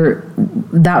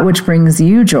that which brings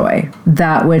you joy,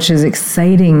 that which is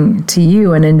exciting to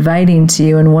you and inviting to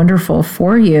you and wonderful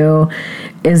for you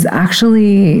is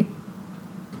actually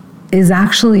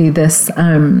this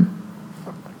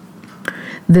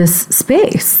this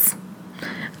space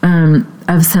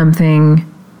of something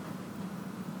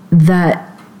that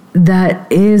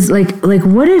is like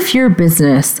what if your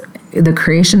business, the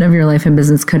creation of your life and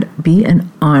business, could be an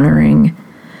honoring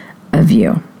of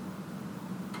you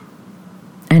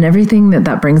and everything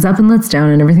that brings up and lets down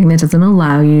and everything that doesn't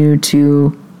allow you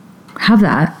to have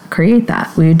that, create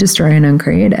that. We destroy and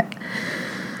uncreate it.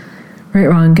 Right,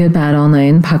 wrong, good, bad, all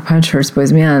nine, POC, POD, shorts,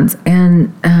 boys, meons.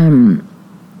 And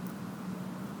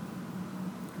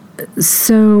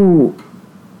so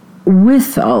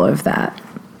with all of that,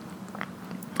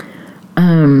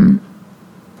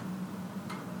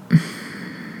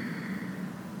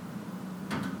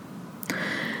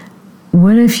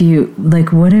 what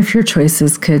if your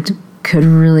choices could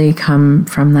really come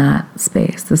from that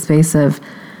space, the space of,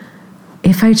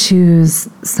 if I choose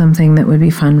something that would be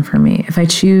fun for me, if I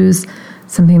choose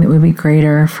something that would be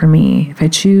greater for me, if I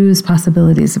choose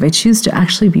possibilities, if I choose to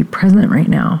actually be present right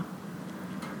now,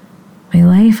 my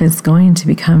life is going to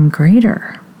become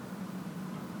greater.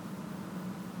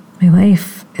 my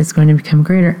life is going to become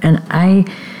greater. And I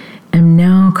am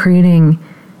now creating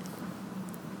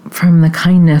from the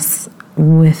kindness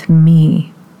with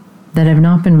me that I've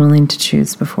not been willing to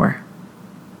choose before.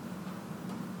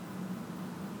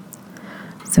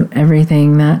 So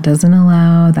everything that doesn't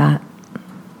allow that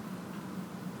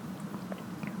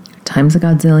times a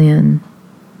godzillion,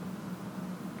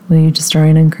 will you destroy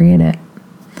and uncreate it?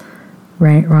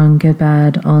 Right, wrong, good,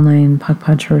 bad, all nine, puck,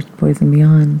 pod, shorts, boys, and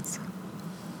beyonds.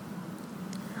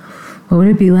 What would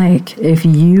it be like if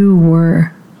you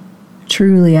were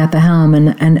truly at the helm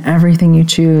and everything you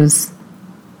choose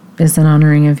is an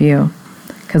honoring of you?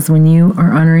 Because when you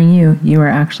are honoring you, you are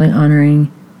actually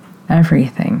honoring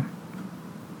everything.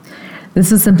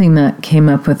 This is something that came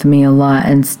up with me a lot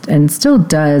and still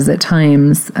does at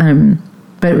times,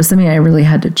 but it was something I really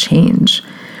had to change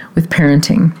with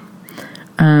parenting.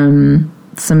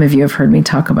 Some of you have heard me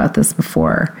talk about this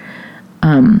before.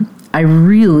 I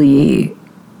really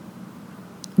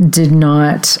did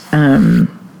not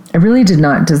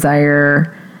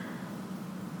desire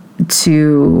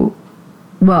to,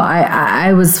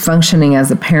 I was functioning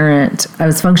as a parent. I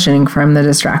was functioning from the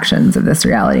distractions of this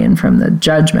reality and from the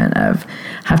judgment of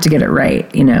have to get it right,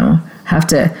 have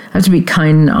to be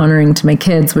kind and honoring to my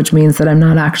kids, which means that I'm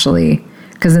not actually,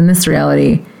 because in this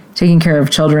reality, taking care of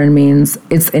children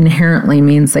inherently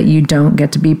means that you don't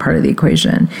get to be part of the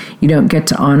equation. You don't get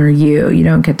to honor you. You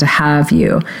don't get to have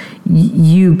you.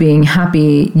 You being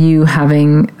happy, you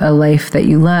having a life that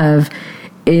you love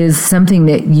is something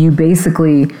that you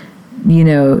basically,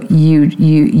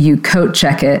 you coat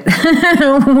check it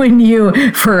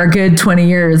for a good 20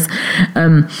 years,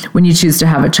 when you choose to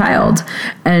have a child.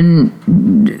 And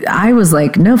I was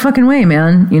like, no fucking way,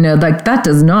 man. That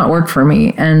does not work for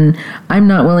me. And I'm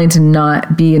not willing to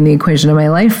not be in the equation of my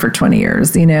life for 20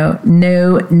 years,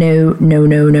 no.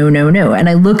 And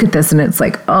I look at this and it's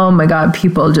like, oh my God,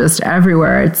 people just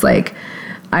everywhere. It's like,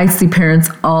 I see parents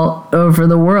all over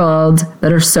the world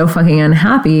that are so fucking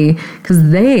unhappy because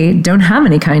they don't have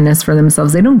any kindness for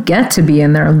themselves. They don't get to be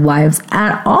in their lives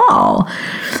at all.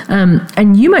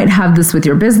 And you might have this with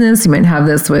your business. You might have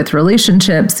this with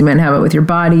relationships. You might have it with your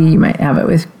body. You might have it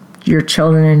with your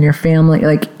children and your family,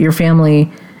 like your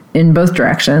family in both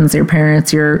directions, your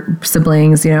parents, your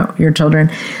siblings, your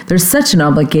children. There's such an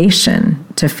obligation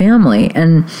to family.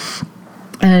 And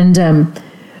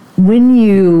when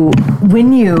you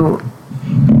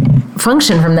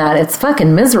function from that, it's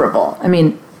fucking miserable. I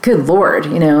mean, good Lord,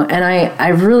 and I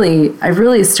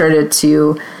really started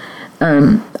to,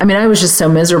 I was just so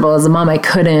miserable as a mom.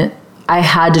 I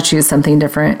had to choose something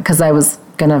different because I was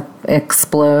going to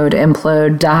explode,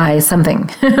 implode, die, something.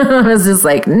 I was just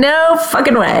like, no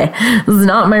fucking way. This is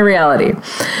not my reality.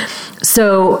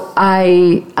 So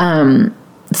I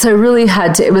really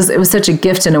had to, it was such a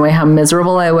gift in a way how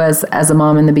miserable I was as a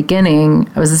mom in the beginning.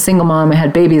 I was a single mom. I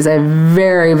had babies. I had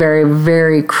very, very,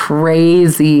 very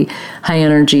crazy high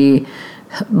energy,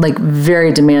 like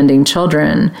very demanding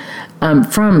children.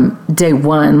 From day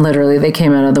one, literally, they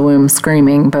came out of the womb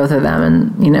screaming, both of them,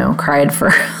 and, cried for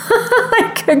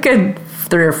like a good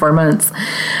 3 or 4 months.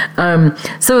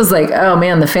 So it was like, oh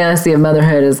man, the fantasy of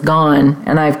motherhood is gone.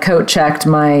 And I've coat checked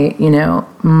my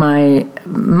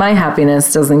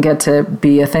happiness doesn't get to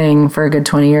be a thing for a good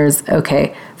 20 years.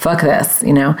 Okay, fuck this,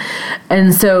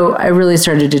 And so I really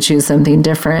started to choose something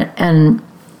different.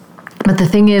 But the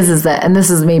thing is that, and this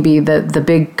is maybe the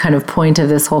big kind of point of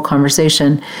this whole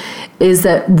conversation, is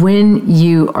that when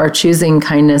you are choosing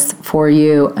kindness for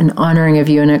you, an honoring of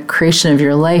you, and a creation of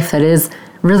your life that is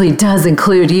really does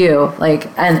include you,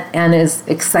 and is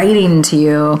exciting to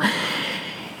you,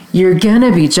 you're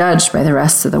gonna be judged by the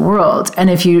rest of the world. And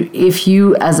if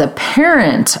you as a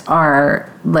parent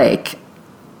are like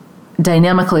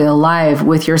dynamically alive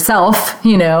with yourself,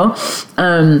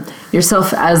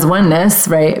 yourself as oneness,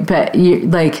 right? But you,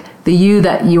 like the you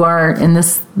that you are in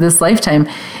this lifetime,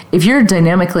 if you're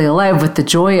dynamically alive with the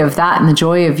joy of that and the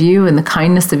joy of you and the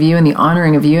kindness of you and the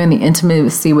honoring of you and the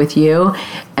intimacy with you,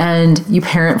 and you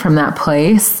parent from that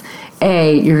place,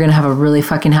 you're going to have a really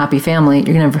fucking happy family.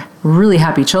 You're going to have really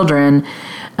happy children.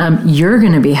 You're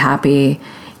going to be happy,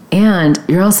 and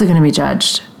you're also going to be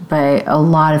judged by a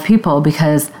lot of people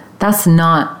because that's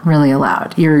not really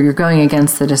allowed. You're going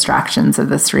against the distractions of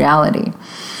this reality.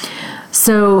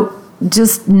 So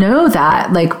just know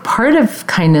that like part of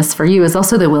kindness for you is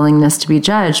also the willingness to be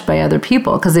judged by other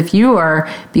people. Because if you are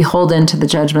beholden to the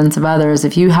judgments of others,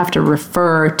 if you have to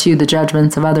refer to the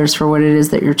judgments of others for what it is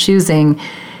that you're choosing,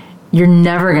 you're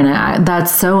never going to,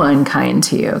 that's so unkind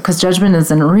to you because judgment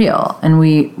isn't real. And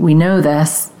we know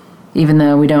this, even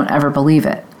though we don't ever believe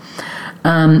it.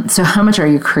 So how much are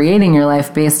you creating your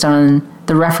life based on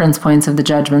the reference points of the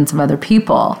judgments of other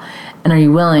people? And are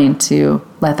you willing to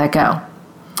let that go?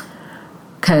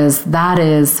 Because that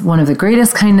is one of the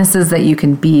greatest kindnesses that you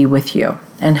can be with you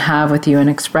and have with you and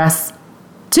express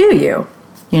to you,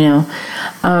 you know.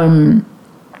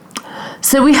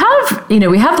 So we have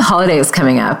the holidays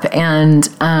coming up, and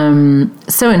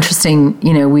so interesting,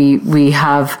 you know, we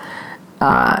have,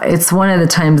 it's one of the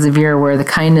times of year where the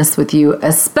kindness with you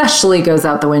especially goes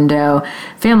out the window.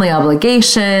 Family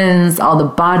obligations, all the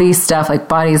body stuff, like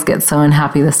bodies get so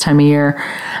unhappy this time of year,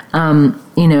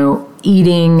 you know,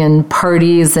 eating and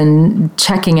parties and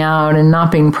checking out and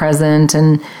not being present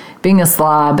and being a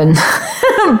slob and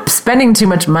spending too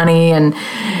much money and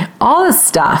all this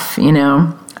stuff, you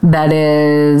know, that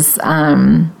is,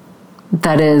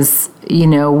 you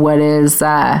know, what is,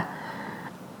 that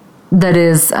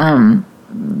is,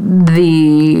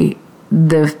 the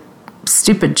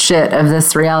stupid shit of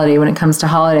this reality when it comes to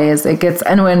holidays.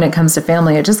 And when it comes to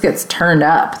family, it just gets turned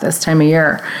up this time of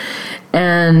year.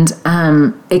 And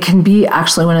it can be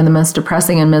actually one of the most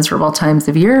depressing and miserable times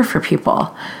of year for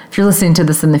people. If you're listening to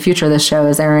this in the future, this show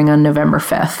is airing on November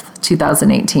 5th,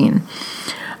 2018.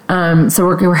 So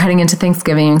we're heading into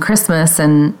Thanksgiving and Christmas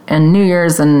and New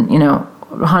Year's and, you know,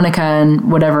 Hanukkah and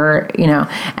whatever, you know.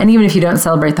 And even if you don't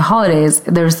celebrate the holidays,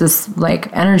 there's this like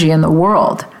energy in the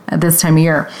world at this time of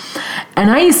year.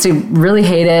 And I used to really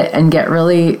hate it and get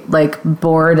really like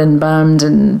bored and bummed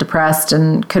and depressed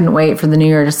and couldn't wait for the new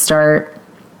year to start.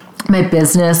 My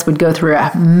business would go through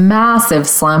a massive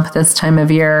slump this time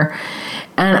of year.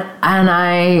 And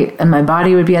my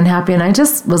body would be unhappy. And I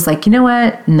just was like, you know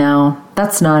what? No,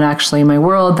 that's not actually my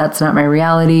world. That's not my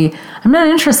reality. I'm not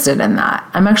interested in that.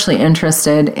 I'm actually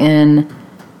interested in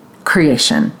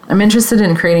creation. I'm interested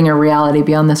in creating a reality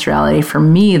beyond this reality for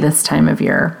me this time of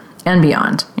year and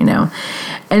beyond, you know.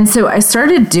 And so I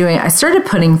started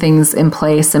putting things in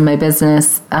place in my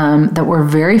business that were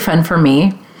very fun for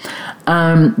me,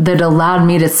 that allowed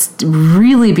me to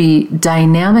really be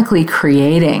dynamically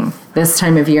creating this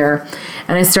time of year.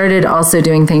 And I started also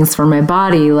doing things for my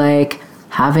body, like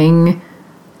having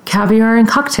caviar and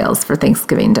cocktails for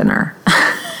Thanksgiving dinner,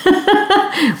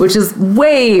 which is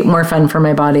way more fun for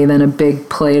my body than a big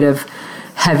plate of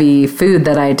heavy food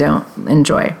that I don't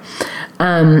enjoy.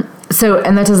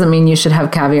 And that doesn't mean you should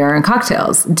have caviar and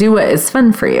cocktails. Do what is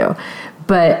fun for you.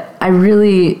 But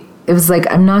it was like,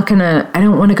 I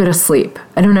don't want to go to sleep.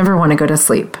 I don't ever want to go to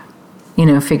sleep, you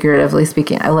know, figuratively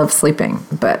speaking. I love sleeping,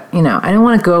 but, you know, I don't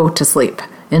want to go to sleep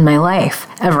in my life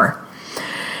ever.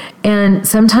 And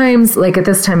sometimes, like at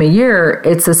this time of year,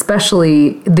 it's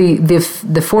especially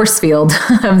the force field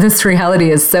of this reality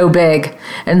is so big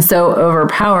and so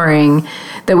overpowering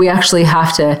that we actually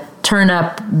have to turn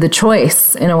up the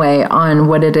choice in a way on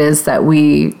what it is that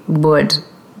we would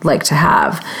like to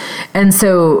have. And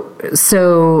so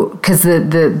because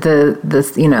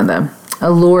the you know, the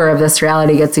allure of this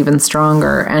reality gets even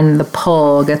stronger and the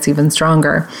pull gets even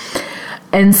stronger.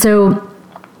 And so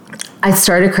I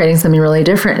started creating something really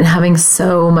different and having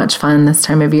so much fun this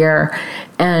time of year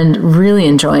and really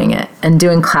enjoying it and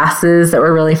doing classes that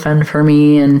were really fun for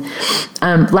me. And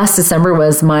last December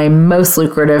was my most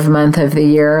lucrative month of the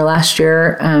year last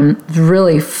year.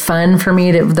 Really fun for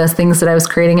me to the things that I was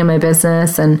creating in my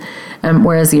business. And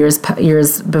whereas years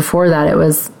before that, it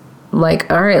was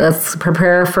like, all right, let's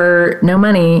prepare for no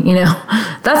money, you know,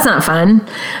 that's not fun.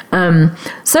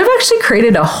 So I've actually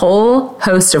created a whole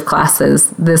host of classes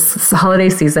this holiday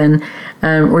season.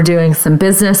 We're doing some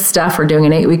business stuff. We're doing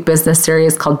an 8-week business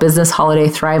series called Business Holiday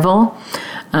Thrival,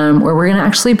 where we're going to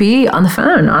actually be on the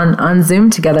phone on Zoom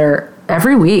together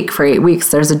every week for 8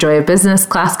 weeks. There's a Joy of Business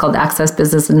class called Access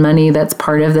Business and Money that's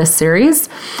part of this series.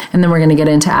 And then we're going to get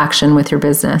into action with your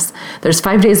business. There's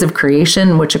 5 days of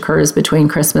creation, which occurs between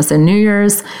Christmas and New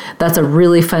Year's. That's a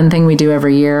really fun thing we do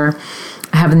every year.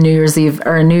 I have a New Year's Eve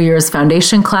or a New Year's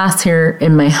foundation class here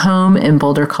in my home in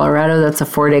Boulder, Colorado. That's a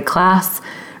 4-day class.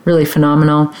 Really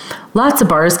phenomenal. Lots of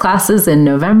bars classes in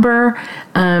November.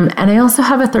 And I also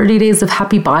have a 30 Days of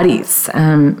Happy Bodies.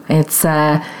 It's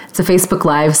a Facebook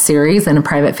Live series and a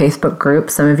private Facebook group.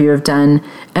 Some of you have done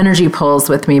energy pulls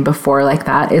with me before like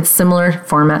that. It's similar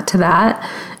format to that.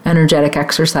 Energetic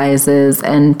exercises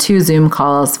and 2 Zoom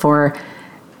calls for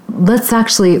let's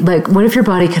actually, like, what if your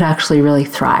body could actually really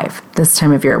thrive this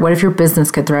time of year? What if your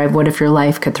business could thrive? What if your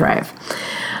life could thrive?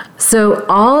 So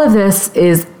all of this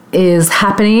is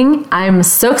happening. I'm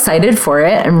so excited for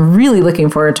it. I'm really looking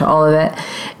forward to all of it.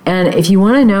 And if you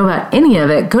want to know about any of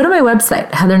it, go to my website,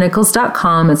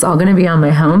 heathernichols.com. It's all going to be on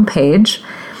my home page,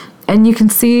 and you can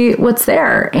see what's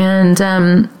there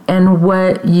and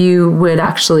what you would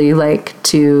actually like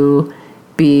to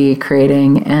be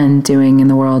creating and doing in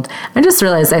the world. I just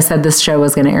realized I said this show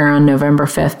was going to air on November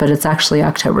 5th, but it's actually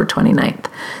October 29th.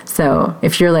 So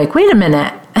if you're like, wait a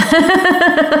minute,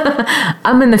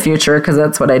 I'm in the future because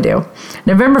that's what I do.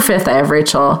 November 5th, I have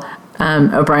Rachel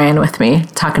O'Brien with me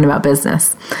talking about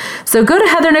business. So go to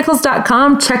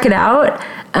heathernichols.com, check it out.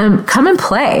 Come and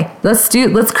play. Let's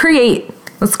create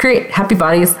happy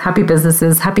bodies, happy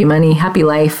businesses, happy money, happy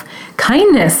life,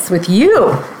 kindness with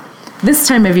you this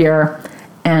time of year.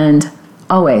 And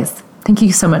always, thank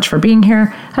you so much for being here.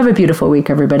 Have a beautiful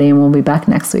week, everybody, and we'll be back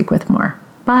next week with more.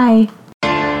 Bye.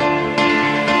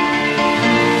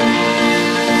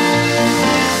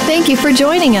 Thank you for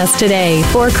joining us today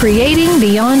for Creating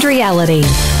Beyond Reality.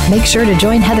 Make sure to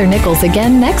join Heather Nichols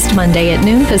again next Monday at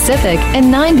noon Pacific and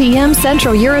 9 p.m.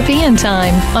 Central European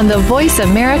Time on the Voice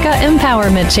America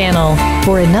Empowerment Channel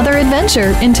for another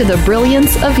adventure into the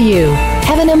brilliance of you.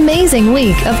 Have an amazing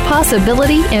week of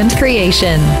possibility and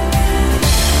creation.